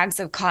bags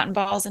of cotton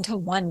balls into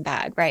one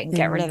bag, right? And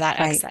get rid of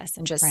that excess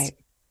and just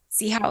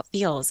see how it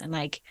feels and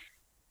like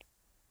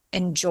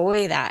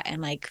enjoy that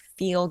and like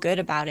feel good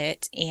about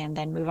it, and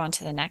then move on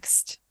to the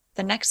next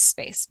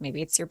space.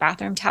 Maybe it's your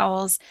bathroom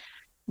towels.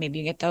 Maybe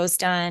you get those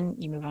done.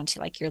 You move on to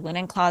like your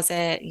linen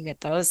closet, you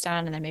get those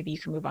done. And then maybe you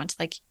can move on to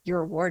like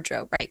your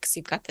wardrobe, right? Because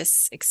you've got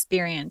this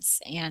experience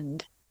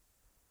and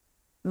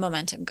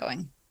momentum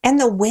going. And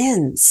the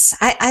wins.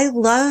 I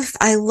love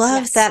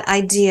yes. that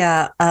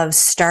idea of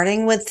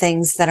starting with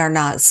things that are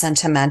not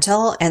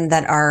sentimental and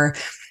that are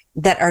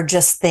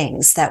just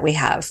things that we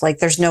have. Like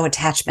there's no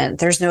attachment.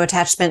 There's no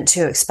attachment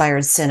to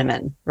expired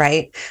cinnamon,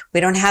 right? We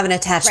don't have an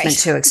attachment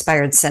to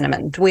expired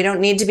cinnamon. We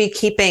don't need to be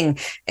keeping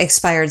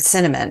expired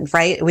cinnamon,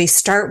 right? We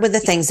start with the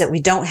things that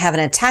we don't have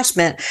an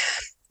attachment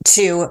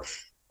to,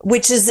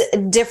 which is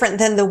different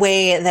than the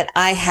way that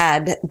I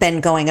had been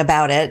going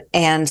about it.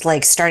 And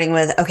like starting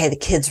with, okay, the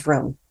kids'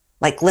 room.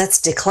 Like, let's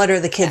declutter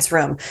the kids'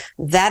 room.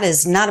 That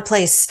is not a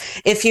place.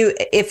 If you,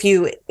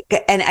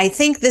 and I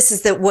think this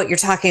is what you're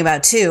talking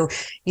about too.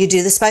 You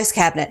do the spice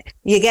cabinet,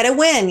 you get a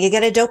win, you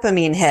get a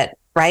dopamine hit,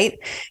 right?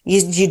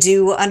 You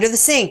do under the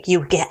sink,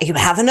 you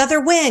have another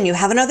win, you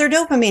have another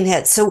dopamine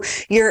hit. So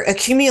you're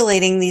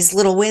accumulating these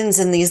little wins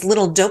and these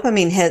little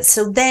dopamine hits.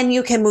 So then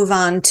you can move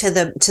on to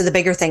the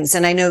bigger things.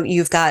 And I know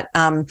you've got,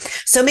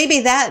 so maybe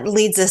that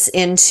leads us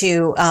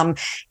into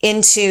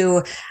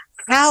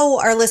how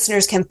our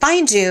listeners can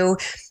find you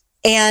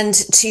and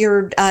to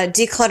your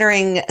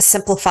Decluttering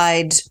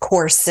Simplified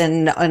course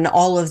and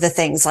all of the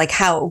things. Like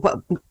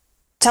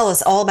tell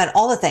us all about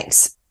all the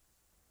things.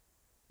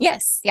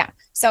 Yes. Yeah.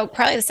 So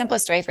probably the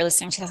simplest way for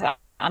listening to this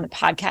on the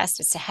podcast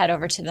is to head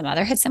over to the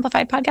Motherhood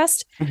Simplified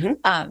podcast.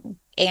 Mm-hmm.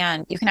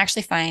 And you can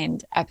actually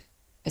find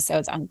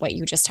episodes on what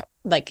you just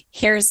like.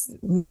 Here's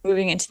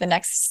moving into the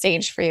next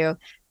stage for you.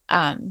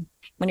 When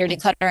you're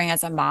decluttering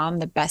as a mom,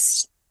 the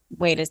best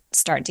way to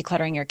start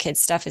decluttering your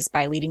kids' stuff is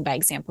by leading by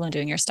example and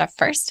doing your stuff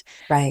first.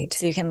 Right.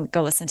 So you can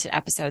go listen to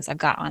episodes I've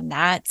got on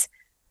that.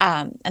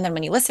 And then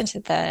when you listen to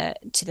the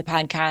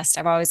podcast,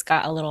 I've always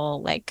got a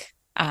little like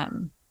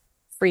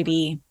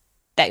freebie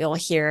that you'll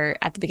hear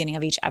at the beginning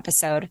of each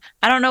episode.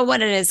 I don't know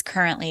what it is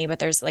currently, but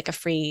there's like a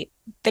free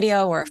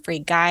video or a free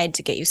guide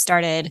to get you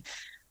started.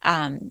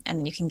 And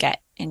then you can get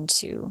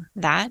into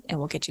that and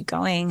we'll get you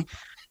going.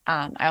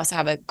 I also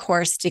have a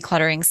course,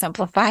 Decluttering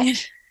Simplified,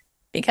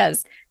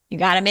 because you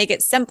got to make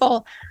it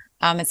simple.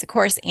 It's a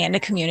course and a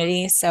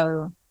community.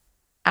 So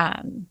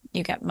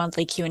you get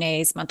monthly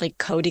Q&As, monthly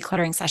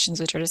co-decluttering sessions,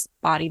 which are just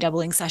body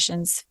doubling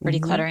sessions for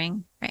mm-hmm.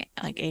 decluttering, right?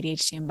 Like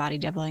ADHD and body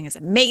doubling is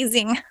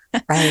amazing.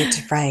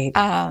 Right.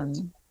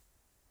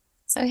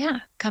 So yeah,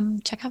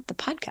 come check out the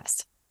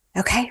podcast.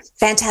 Okay,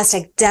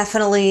 fantastic.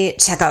 Definitely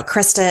check out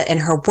Krista and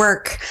her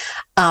work.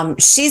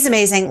 She's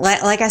amazing.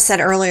 Like I said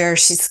earlier,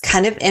 she's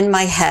kind of in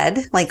my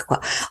head, like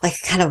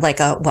kind of like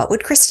what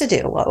would Krista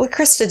do? What would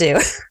Krista do?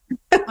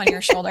 On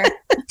your shoulder.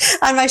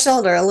 On my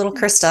shoulder, a little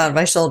Krista on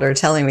my shoulder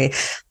telling me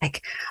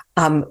like,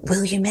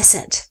 will you miss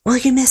it? Will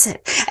you miss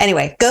it?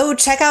 Anyway, go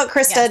check out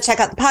Krista, yes. Check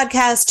out the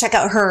podcast, check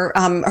out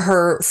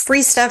her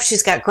free stuff.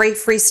 She's got great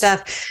free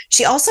stuff.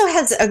 She also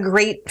has a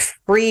great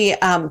free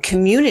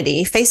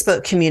community,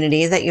 Facebook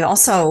community that you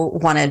also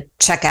want to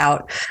check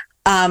out.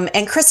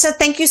 And Krista,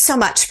 thank you so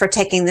much for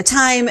taking the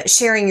time,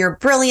 sharing your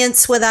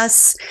brilliance with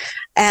us,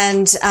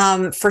 and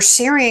for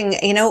sharing,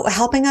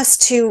 helping us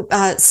to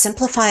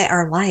simplify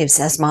our lives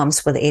as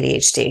moms with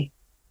ADHD.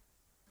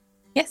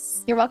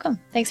 Yes, you're welcome.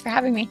 Thanks for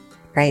having me.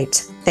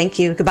 Great. Thank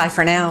you. Goodbye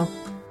for now.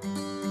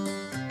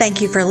 Thank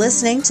you for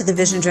listening to the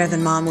Vision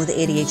Driven Mom with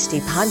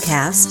ADHD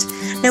podcast.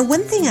 Now,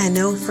 one thing I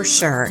know for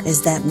sure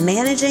is that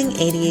managing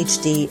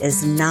ADHD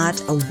is not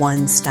a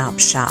one-stop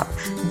shop.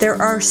 There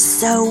are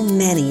so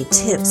many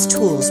tips,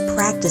 tools,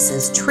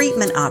 practices,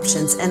 treatment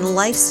options, and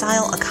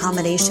lifestyle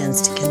accommodations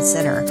to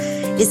consider.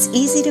 It's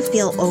easy to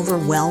feel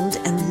overwhelmed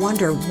and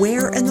wonder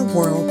where in the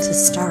world to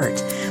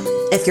start.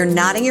 If you're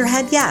nodding your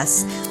head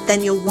yes,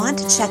 then you'll want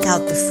to check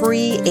out the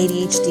free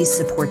ADHD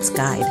Supports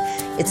Guide.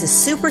 It's a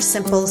super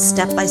simple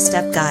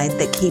step-by-step guide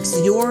that keeps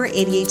your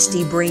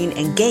ADHD brain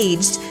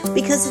engaged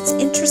because it's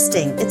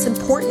interesting, it's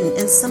important,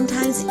 and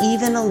sometimes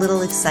even a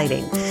little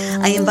exciting.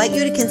 I invite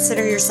you to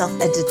consider yourself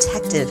a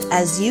detective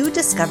as you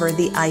discover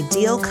the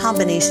ideal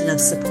combination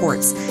of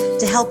supports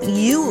to help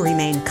you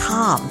remain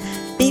calm,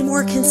 be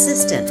more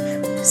consistent,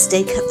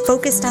 stay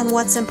focused on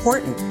what's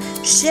important,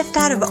 shift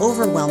out of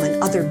overwhelm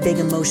and other big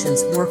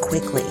emotions more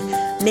quickly,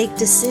 make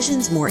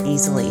decisions more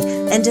easily,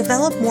 and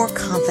develop more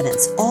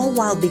confidence, all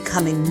while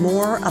becoming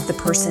more of the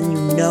person you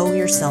know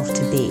yourself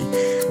to be.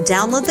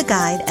 Download the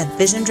guide at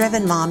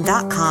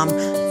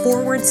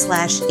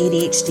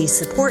visiondrivenmom.com/ADHD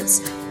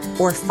supports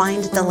or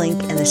find the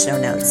link in the show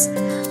notes.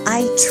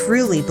 I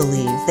truly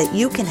believe that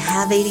you can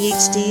have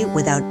ADHD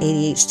without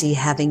ADHD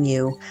having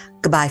you.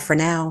 Goodbye for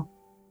now.